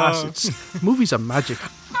class. Movies are magic.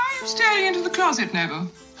 Are you staring into the closet,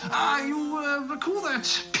 Neville? You recall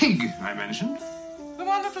that pig I mentioned? The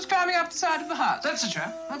one that was climbing up the side of the hut? That's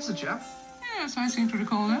the chap. Yes, I seem to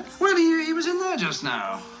recall that. Well, he was in there just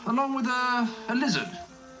now, along with a lizard.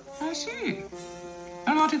 I see.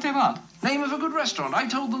 And what did they want? Name of a good restaurant. I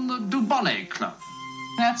told them the Dubonnet Club.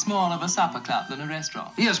 That's more of a supper club than a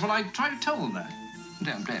restaurant. Yes, well, I tried to tell them that.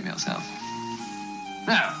 Don't blame yourself.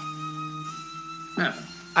 No.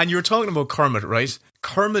 And you were talking about Kermit, right?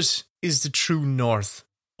 Kermit is the true north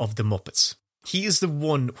of the Muppets. He is the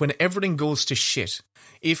one, when everything goes to shit,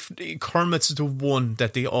 if Kermit's the one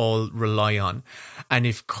that they all rely on. And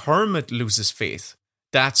if Kermit loses faith,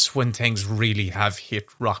 that's when things really have hit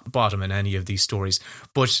rock bottom in any of these stories.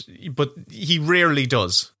 But he rarely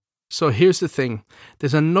does. So here's the thing.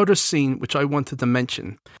 There's another scene which I wanted to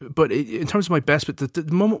mention. But in terms of my best, but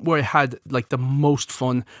the moment where I had like the most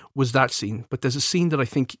fun was that scene. But there's a scene that I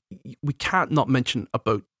think we can't not mention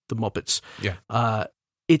about the Muppets. Yeah.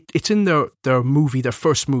 It's in their movie, their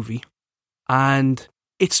first movie. And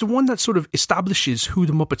it's the one that sort of establishes who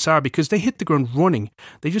the Muppets are, because they hit the ground running.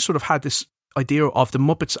 They just sort of had this idea of the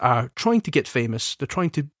Muppets are trying to get famous. They're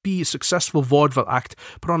trying to be a successful vaudeville act,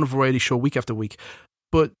 put on a variety show week after week.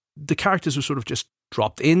 But the characters were sort of just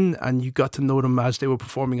dropped in, and you got to know them as they were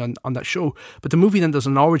performing on that show. But the movie then does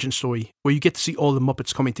an origin story where you get to see all the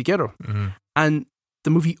Muppets coming together. Mm-hmm. And the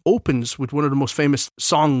movie opens with one of the most famous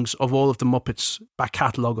songs of all of the Muppets' back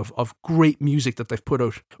catalogue of great music that they've put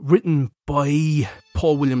out, written by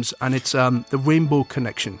Paul Williams, and it's The Rainbow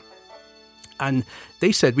Connection. And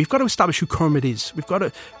they said, we've got to establish who Kermit is.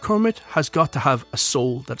 Kermit has got to have a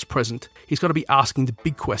soul that's present. He's got to be asking the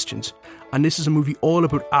big questions. And this is a movie all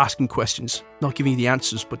about asking questions, not giving you the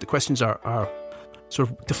answers, but the questions are sort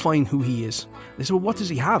of define who he is. And they said, well, what does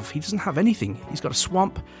he have? He doesn't have anything. He's got a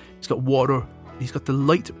swamp, he's got water, he's got the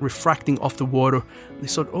light refracting off the water. And they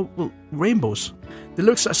said, oh, well, rainbows. The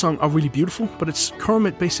lyrics of that song are really beautiful, but it's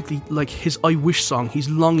Kermit basically like his I Wish song. He's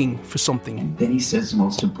longing for something. And then he says the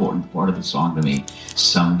most important part of the song to me.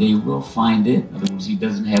 Someday we'll find it. In other words, he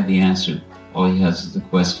doesn't have the answer. All he has is the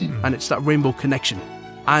question. And it's that rainbow connection.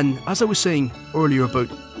 And as I was saying earlier about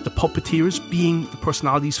the puppeteers being the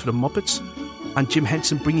personalities for the Muppets, and Jim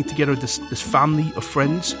Henson bringing together this family of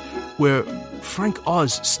friends, where Frank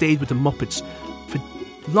Oz stayed with the Muppets for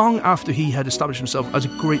long after he had established himself as a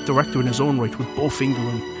great director in his own right, with Bowfinger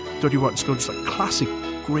and Dirty Rotten Scoundrels, like classic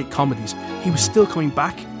great comedies. He was still coming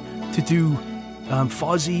back to do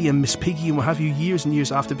Fozzie and Miss Piggy and what have you years and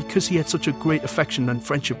years after, because he had such a great affection and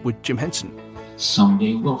friendship with Jim Henson.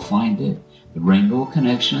 Someday we'll find it. The rainbow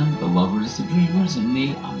connection, the lovers, the dreamers, and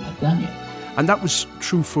me, I'm not done yet. And that was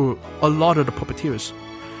true for a lot of the puppeteers.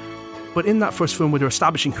 But in that first film where they're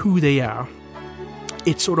establishing who they are,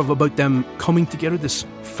 it's sort of about them coming together, this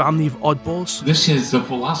family of oddballs. This is the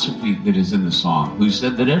philosophy that is in the song. Who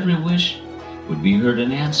said that every wish would be heard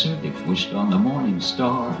and answered if wished on the morning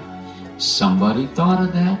star? Somebody thought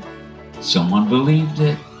of that. Someone believed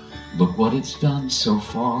it. Look what it's done so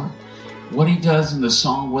far. What he does in the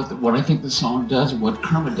song, what I think the song does, what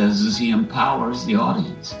Kermit does, is he empowers the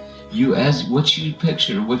audience. You, as what you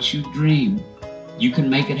picture, what you dream, you can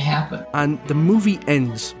make it happen. And the movie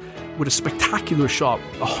ends with a spectacular shot,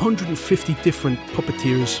 150 different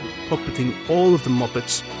puppeteers puppeting all of the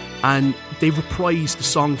Muppets, and they reprise the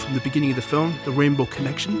song from the beginning of the film, The Rainbow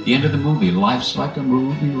Connection. The end of the movie, life's like a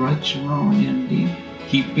movie, write your own ending.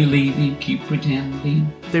 Keep believing, keep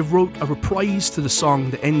pretending. They wrote a reprise to the song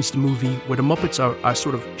that ends the movie where the Muppets are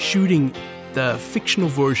sort of shooting the fictional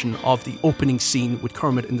version of the opening scene with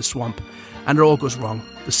Kermit in the swamp, and it all goes wrong.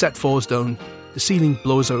 The set falls down, the ceiling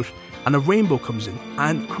blows out, and a rainbow comes in.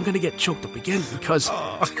 And I'm going to get choked up again because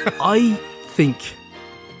I think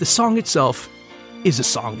the song itself is a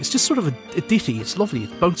song. It's just sort of a ditty. It's lovely.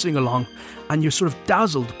 It's bouncing along, and you're sort of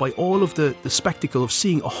dazzled by all of the spectacle of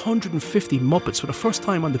seeing 150 Muppets for the first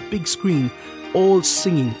time on the big screen, all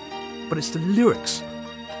singing. But it's the lyrics,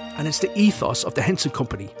 and it's the ethos of the Henson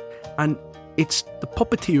Company, and it's the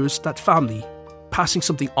puppeteers, that family, passing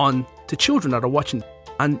something on to children that are watching.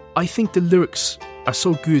 And I think the lyrics are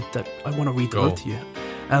so good that I want to read them out to you.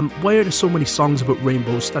 Why are there so many songs about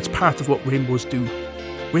rainbows? That's part of what rainbows do.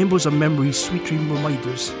 Rainbows are memories, sweet dream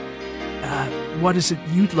reminders. What is it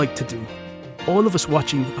you'd like to do? All of us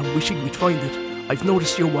watching and wishing we'd find it. I've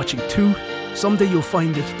noticed you're watching too. Someday you'll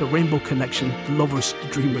find it, the rainbow connection, the lovers, the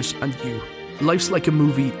dreamers, and you. Life's like a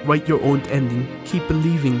movie, write your own ending. Keep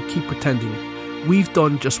believing, keep pretending. We've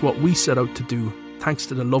done just what we set out to do, thanks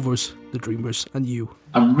to the lovers, the dreamers, and you.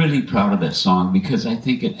 I'm really proud of that song because I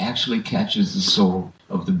think it actually catches the soul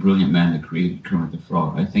of the brilliant man that created Kermit the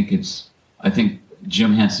Frog. I think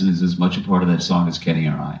Jim Henson is as much a part of that song as Kenny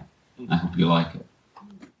or I. I hope you like it.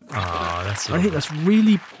 I think that's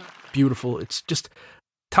really beautiful. It's just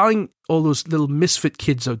telling all those little misfit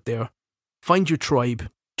kids out there, find your tribe,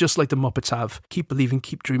 just like the Muppets have. Keep believing,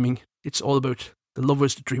 keep dreaming. It's all about the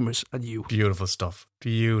lovers, the dreamers, and you. Beautiful stuff.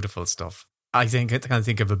 Beautiful stuff. I can't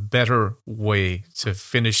think of a better way to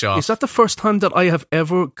finish off. Is that the first time that I have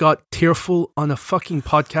ever got tearful on a fucking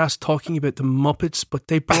podcast talking about the Muppets? But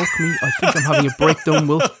they broke me. I think I'm having a breakdown,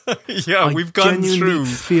 Will. Yeah, we've gone through.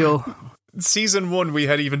 Feel Season 1, we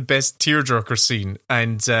had even best tearjerker scene,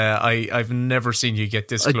 and I've never seen you get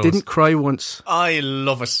this close. I didn't cry once. I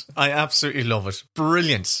love it. I absolutely love it.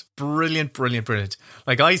 Brilliant. Brilliant, brilliant, brilliant.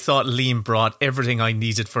 Like, I thought Liam brought everything I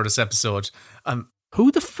needed for this episode. Who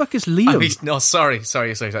the fuck is Liam? No, sorry.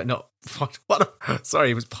 No, fuck. What?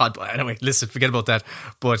 Sorry, it was Podbot. Anyway, listen, forget about that.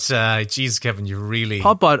 But, geez, Kevin, you really...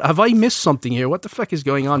 Podbot, have I missed something here? What the fuck is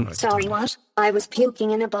going on? Sorry, what? I was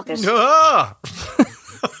puking in a bucket. Ah!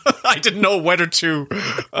 I didn't know whether to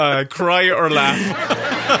cry or laugh.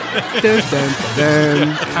 Dun, dun,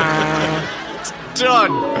 dun.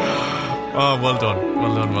 Done. Oh, well done.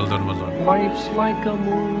 Well done, well done, well done. Life's like a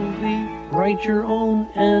movie. Write your own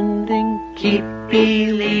ending. Keep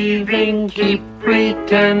believing, keep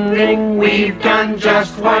pretending. We've done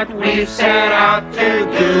just what we've set out to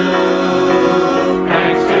do.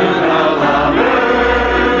 Thanks to the lovers,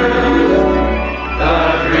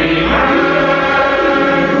 the dreamers,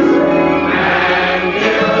 and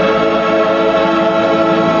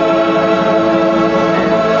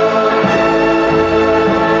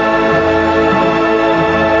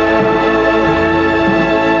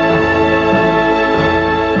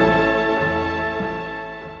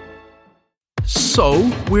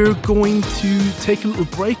So, we're going to take a little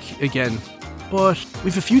break again, but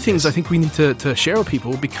we have a few things I think we need to share with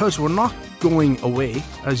people because we're not going away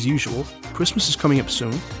as usual. Christmas is coming up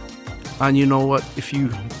soon, and you know what? If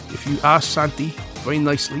you ask Santi very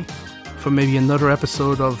nicely for maybe another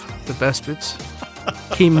episode of The Best Bits,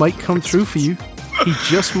 he might come through for you. He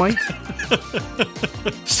just might.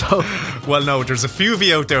 So, well, no, there's a few of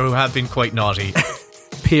you out there who have been quite naughty.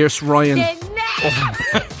 Pierce Ryan.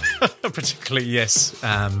 Particularly, yes,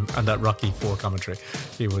 and that Rocky 4 commentary,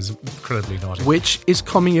 he was incredibly naughty. Which is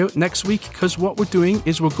coming out next week, because what we're doing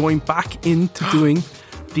is we're going back into doing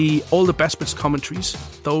all the Best Bits commentaries.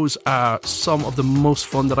 Those are some of the most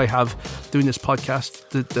fun that I have doing this podcast.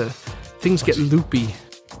 The things get loopy.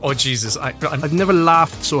 Oh Jesus, I've never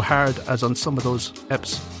laughed so hard as on some of those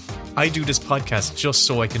eps. I do this podcast just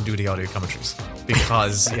so I can do the audio commentaries.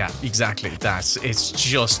 Because, yeah, exactly that. It's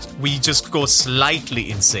just, we just go slightly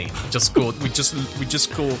insane. We just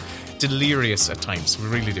go delirious at times. We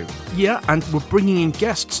really do. Yeah, and we're bringing in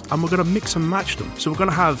guests, and we're going to mix and match them. So we're going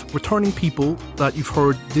to have returning people that you've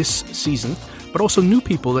heard this season, but also new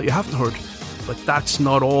people that you haven't heard. But that's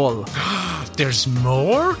not all. There's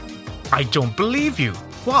more? I don't believe you.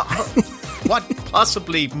 What? What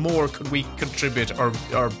possibly more could we contribute or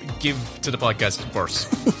give to the podcast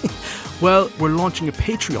first? Well, we're launching a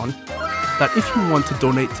Patreon that if you want to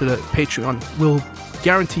donate to the Patreon, we'll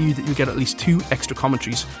guarantee you that you get at least 2 extra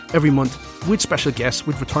commentaries every month with special guests,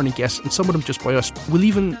 with returning guests, and some of them just by us. We'll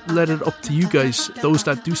even let it up to you guys, those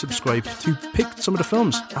that do subscribe, to pick some of the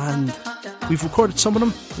films. And we've recorded some of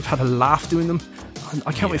them. We've had a laugh doing them. And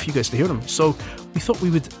I can't wait for you guys to hear them. So we thought we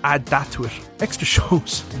would add that to it. Extra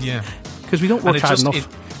shows. Yeah. Because we don't work hard enough.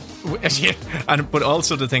 But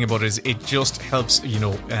also the thing about it is it just helps, doing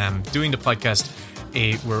the podcast.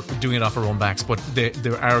 We're doing it off our own backs, but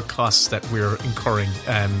there are costs that we're incurring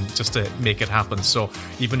just to make it happen. So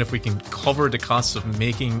even if we can cover the costs of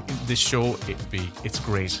making this show, it's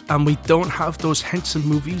great. And we don't have those Henson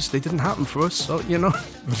movies. They didn't happen for us, so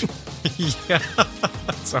Yeah,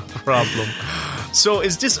 that's a problem. So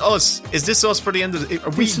is this us? Is this us for the end of the... Are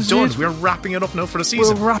we done? We're wrapping it up now for the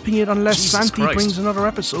season. We're wrapping it unless Jesus Santi Christ. brings another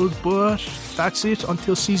episode, but that's it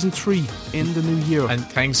until season 3 in the new year. And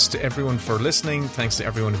thanks to everyone for listening. Thanks to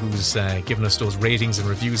everyone who's given us those ratings and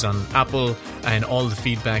reviews on Apple, and all the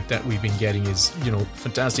feedback that we've been getting is,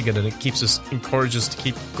 fantastic, and it keeps us encouraged us to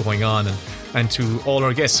keep going on, and to all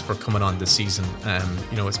our guests for coming on this season.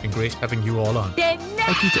 It's been great having you all on.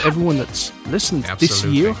 Thank you to everyone that's listened this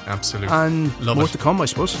year. Absolutely. And Love more it. to come, I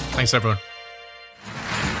suppose. Thanks, everyone.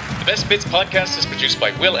 The Best Bits podcast is produced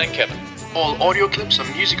by Will and Kevin. All audio clips and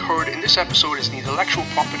music heard in this episode is the intellectual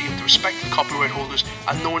property of the respective copyright holders,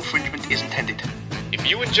 and no infringement is intended. If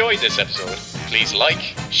you enjoyed this episode, please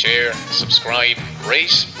like, share, subscribe,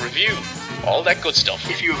 rate, review, all that good stuff.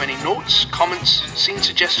 If you have any notes, comments, scene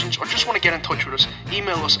suggestions, or just want to get in touch with us,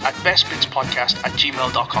 email us at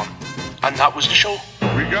bestbitspodcast@gmail.com. And that was the show.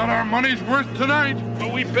 We got our money's worth tonight.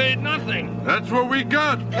 But we paid nothing. That's what we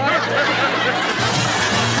got.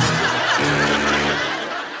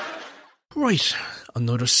 Right,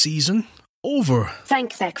 another season over.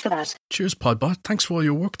 Thanks, Zach, for that. Cheers, Podbot. Thanks for all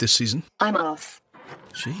your work this season. I'm off.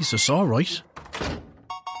 Jesus, all right.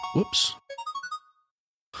 Whoops.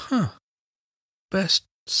 Huh. Best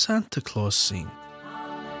Santa Claus scene.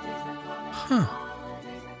 Huh.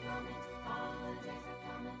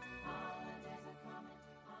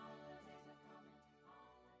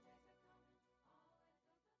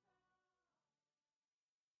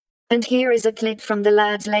 And here is a clip from the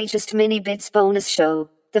lads' latest Mini Bits bonus show.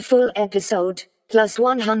 The full episode, plus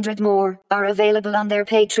 100 more, are available on their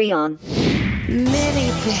Patreon.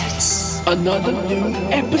 Mini Bits. Another new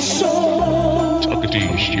episode.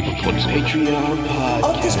 Patreon podcast.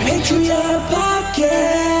 Of this Patreon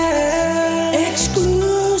podcast.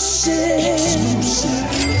 Exclusive.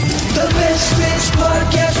 The Best Bits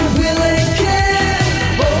podcast with Will and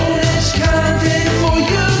Ken. Bonus content for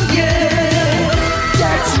you, yeah.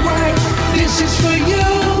 That's right. This is for you,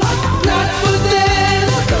 not for them,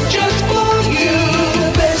 just for you.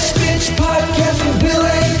 The Best Bits podcast with Will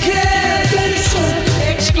and Ken.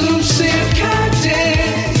 Exclusive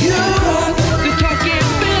content. You rock the talking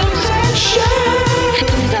films and shows.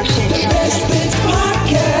 The Best Bits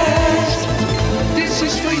podcast. This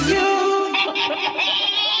is for you.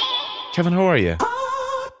 Kevin, how are you?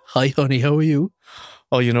 Hi, honey. How are you?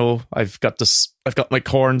 Oh, I've got my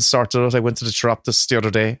corns sorted out. I went to the Chiroptist the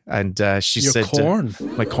other day, and she Your said, corn?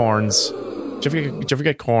 my corns. Did you ever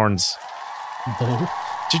get corns? No.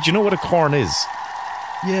 Did you know what a corn is?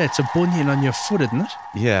 Yeah, it's a bunion on your foot, isn't it?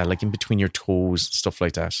 Yeah, like in between your toes, stuff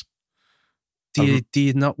like that. Do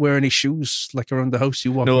you not wear any shoes like around the house?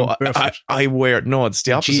 You walk around barefoot? I wear, no, it's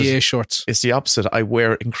the opposite. GA shorts. It's the opposite. I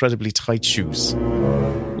wear incredibly tight shoes,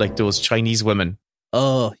 like those Chinese women.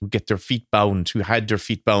 Oh, who get their feet bound, who had their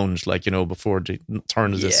feet bound, before the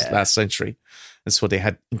turn of this last century. And so they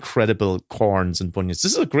had incredible corns and bunions.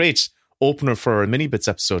 This is a great opener for a Mini Bits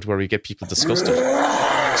episode where we get people disgusted.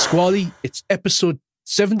 Squally, it's episode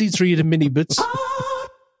 73 of the Mini Bits.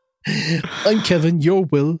 I'm Kevin, you're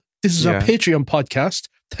Will. This is our Patreon podcast.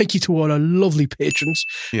 Thank you to all our lovely patrons.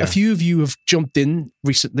 Yeah. A few of you have jumped in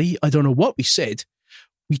recently. I don't know what we said.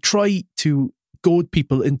 We try to goad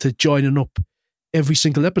people into joining up every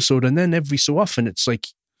single episode, and then every so often it's like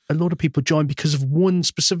a lot of people join because of one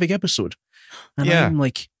specific episode. And I'm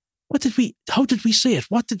like, how did we say it?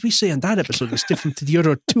 What did we say on that episode that's different to the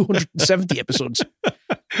other 270 episodes?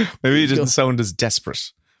 Maybe it didn't sound as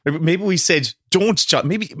desperate. Maybe we said, don't join.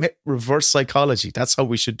 Maybe reverse psychology. That's how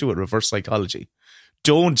we should do it. Reverse psychology.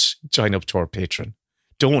 Don't join up to our Patreon.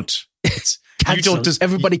 Don't. It's Cancel.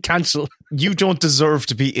 Everybody cancel. You don't deserve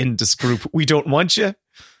to be in this group. We don't want you.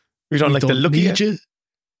 We don't like the look of you.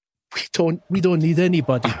 We don't need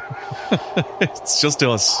anybody. It's just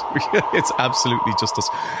us. It's absolutely just us.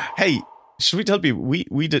 Hey, should we tell people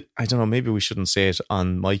we did? I don't know. Maybe we shouldn't say it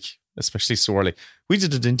on mic, especially so early. We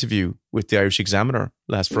did an interview with the Irish Examiner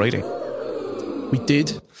last Friday. We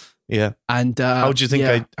did. Yeah. And how do you think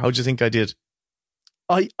I did?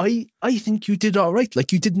 I think you did all right.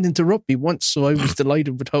 Like, you didn't interrupt me once, so I was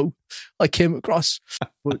delighted with how I came across.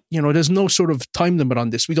 But, there's no sort of time limit on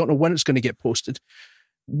this. We don't know when it's going to get posted.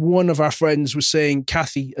 One of our friends was saying,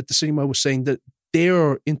 Kathy at the cinema was saying that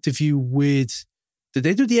their interview with, did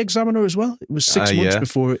they do the Examiner as well? It was 6 months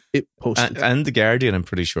before it posted. And the Guardian, I'm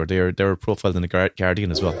pretty sure. They were profiled in the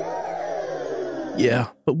Guardian as well. Yeah,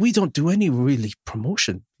 but we don't do any really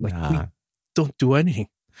promotion. We don't do anything.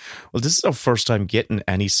 Well, this is our first time getting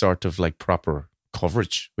any sort of like proper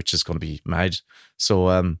coverage, which is going to be mad.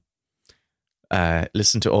 So,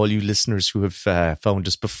 listen to all you listeners who have found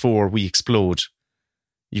us before we explode.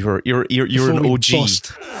 You're an OG.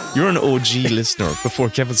 Bust. You're an OG listener before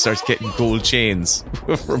Kevin starts getting gold chains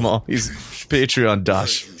from all his Patreon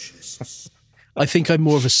dash. I think I'm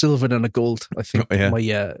more of a silver than a gold. I think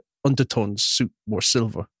my undertones suit more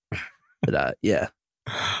silver. But yeah.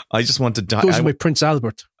 I just want to die. Goes with Prince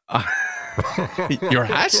Albert. Your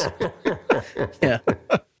hat? Yeah.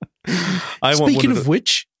 Speaking of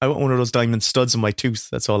which, I want one of those diamond studs in my tooth.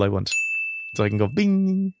 That's all I want. So I can go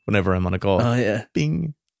bing whenever I'm on a call. Oh, yeah.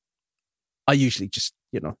 Bing. I usually just,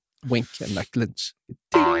 wink and that glints.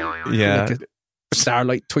 Yeah. Like a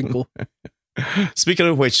starlight twinkle. Speaking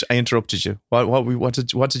of which, I interrupted you. What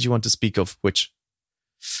did you want to speak of? Which?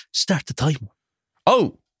 Start the timer.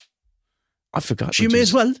 Oh, I forgot. You may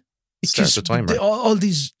as well. Start the timer. All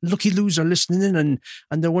these lucky loos are listening in and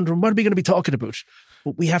they're wondering, what are we going to be talking about?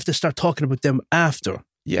 But we have to start talking about them after.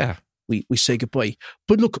 Yeah. We say goodbye.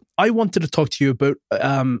 But look, I wanted to talk to you about,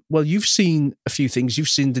 you've seen a few things. You've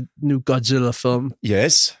seen the new Godzilla film.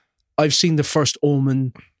 Yes. I've seen The First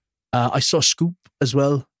Omen. I saw Scoop as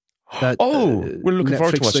well. We're looking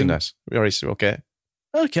forward to watching that. All right, okay.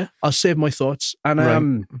 Okay, I'll save my thoughts.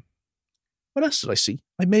 And what else did I see?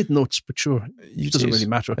 I made notes, but sure, it doesn't really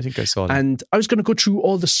matter. I think I saw them. And I was going to go through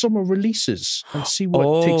all the summer releases and see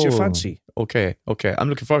what takes your fancy. Okay. I'm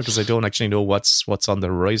looking forward because I don't actually know what's on the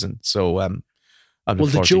horizon. So,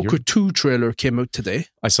 the Joker 2 trailer came out today.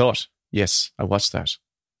 I saw it. Yes, I watched that.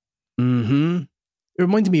 Mm-hmm. It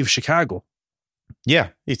reminded me of Chicago. Yeah,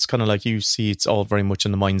 it's kind of like you see, it's all very much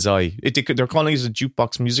in the mind's eye. They're calling it a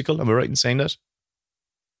jukebox musical. Am I right in saying that?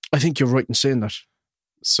 I think you're right in saying that.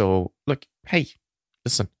 So, look, hey,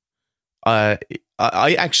 listen. I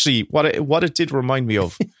actually, what it did remind me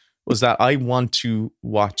of was that I want to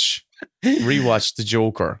rewatch The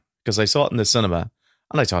Joker because I saw it in the cinema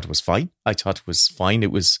and I thought it was fine.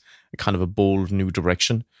 It was kind of a bold new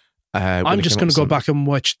direction. I'm just going to go back and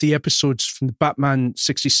watch the episodes from the Batman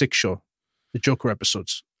 66 show, the Joker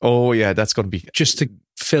episodes. Oh, yeah, that's going to be... Just to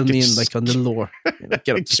fill me in like on the lore.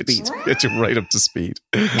 Get up to speed. Get you right up to speed.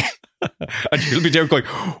 And you'll be there going,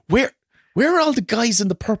 where are all the guys in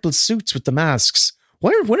the purple suits with the masks?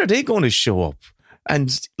 When are they going to show up? And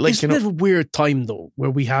Isn't it a weird time though, where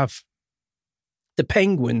we have the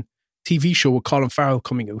Penguin TV show with Colin Farrell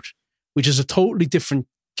coming out, which is a totally different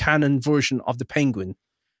canon version of the Penguin.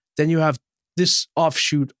 Then you have this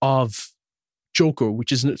offshoot of Joker,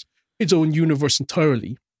 which is its own universe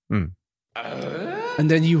entirely. Mm. And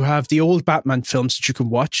then you have the old Batman films that you can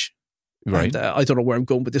watch. Right. And, I don't know where I'm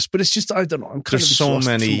going with this, but it's just, I don't know. I'm kind There's of so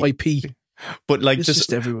many from IP. But like it's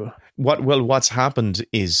just everywhere. What's happened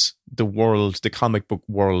is the comic book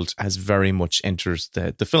world has very much entered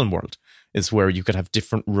the film world. It's where you could have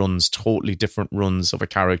totally different runs of a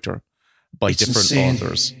character by different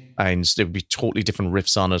authors. And there would be totally different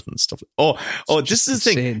riffs on it and stuff. Oh, this is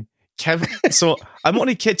the thing. Kevin, so I'm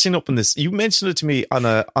only catching up on this. You mentioned it to me on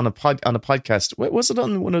a podcast. Was it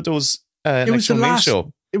on one of those it was the last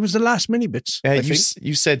show? It was the last mini bits.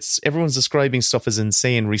 You said everyone's describing stuff as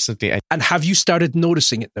insane recently. And have you started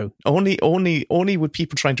noticing it though? Only with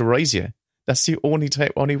people trying to rise you. That's the only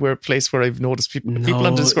place where I've noticed people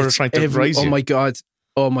on Discord are trying to rise you.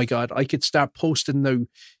 Oh my god! I could start posting now,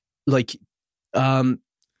 like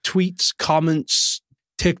tweets, comments,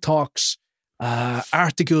 TikToks,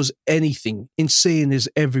 articles, anything. Insane is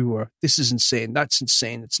everywhere. This is insane. That's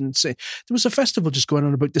insane. It's insane. There was a festival just going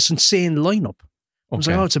on about this insane lineup. I was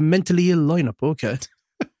like, it's a mentally ill lineup. Okay.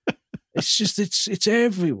 It's just, it's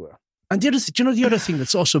everywhere. And the other thing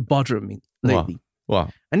that's also bothering me lately.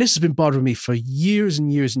 What? And this has been bothering me for years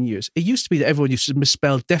and years and years. It used to be that everyone used to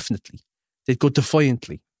misspell definitely. They'd go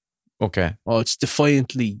defiantly. Okay. Oh, it's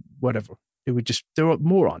defiantly whatever. They're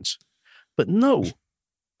morons. But no,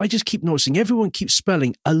 I just keep noticing everyone keeps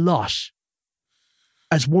spelling a lot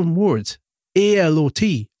as one word.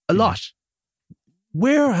 A-L-O-T, a lot.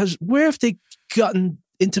 Where have they gotten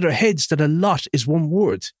into their heads that a lot is one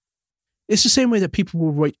word? It's the same way that people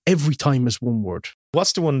will write every time as one word.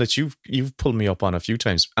 What's the one that you've pulled me up on a few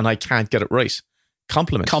times and I can't get it right?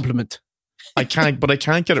 Compliment. I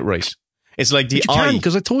can't get it right. It's like the I.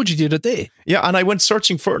 Because I told you the other day. Yeah, and I went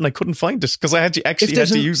searching for it and I couldn't find it because I had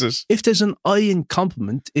to use it. If there's an I in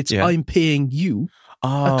compliment, it's I'm paying you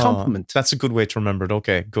a compliment. That's a good way to remember it.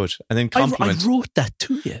 Okay, good. And then compliment. I wrote that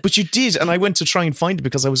to you. But you did, and I went to try and find it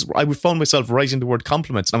because I found myself writing the word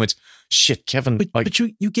compliments. And I went, shit, Kevin. But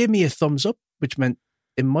you gave me a thumbs up, which meant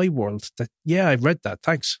in my world that, yeah, I read that.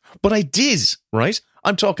 Thanks. But I did, right?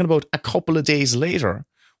 I'm talking about a couple of days later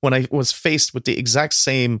when I was faced with the exact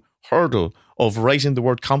same hurdle of writing the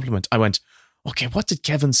word compliment. I went, okay, what did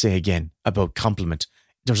Kevin say again about compliment?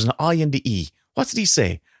 There's an I and the E. What did he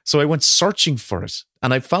say? So I went searching for it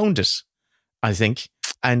and I found it, I think.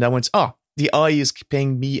 And I went, the I is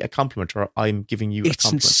paying me a compliment, or I'm giving you a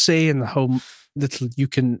compliment. It's insane how little you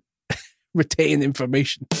can retain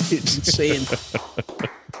information. It's insane.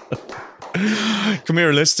 Come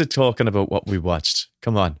here, let's start talking about what we watched.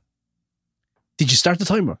 Come on. Did you start the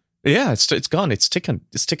timer? Yeah, it's gone. It's ticking.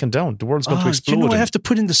 It's ticking down. The world's going to explode. Do you know I have to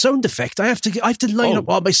put in the sound effect? I have to line up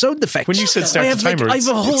all my sound effects. When you said start the timer, I have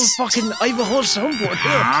a whole soundboard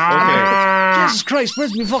here. Okay. Jesus Christ,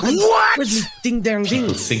 where's me fucking where's me ding dang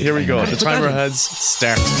ding? Here we go. The timer has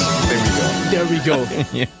started. There we go.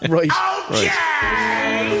 Yeah. Right.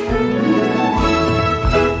 Okay.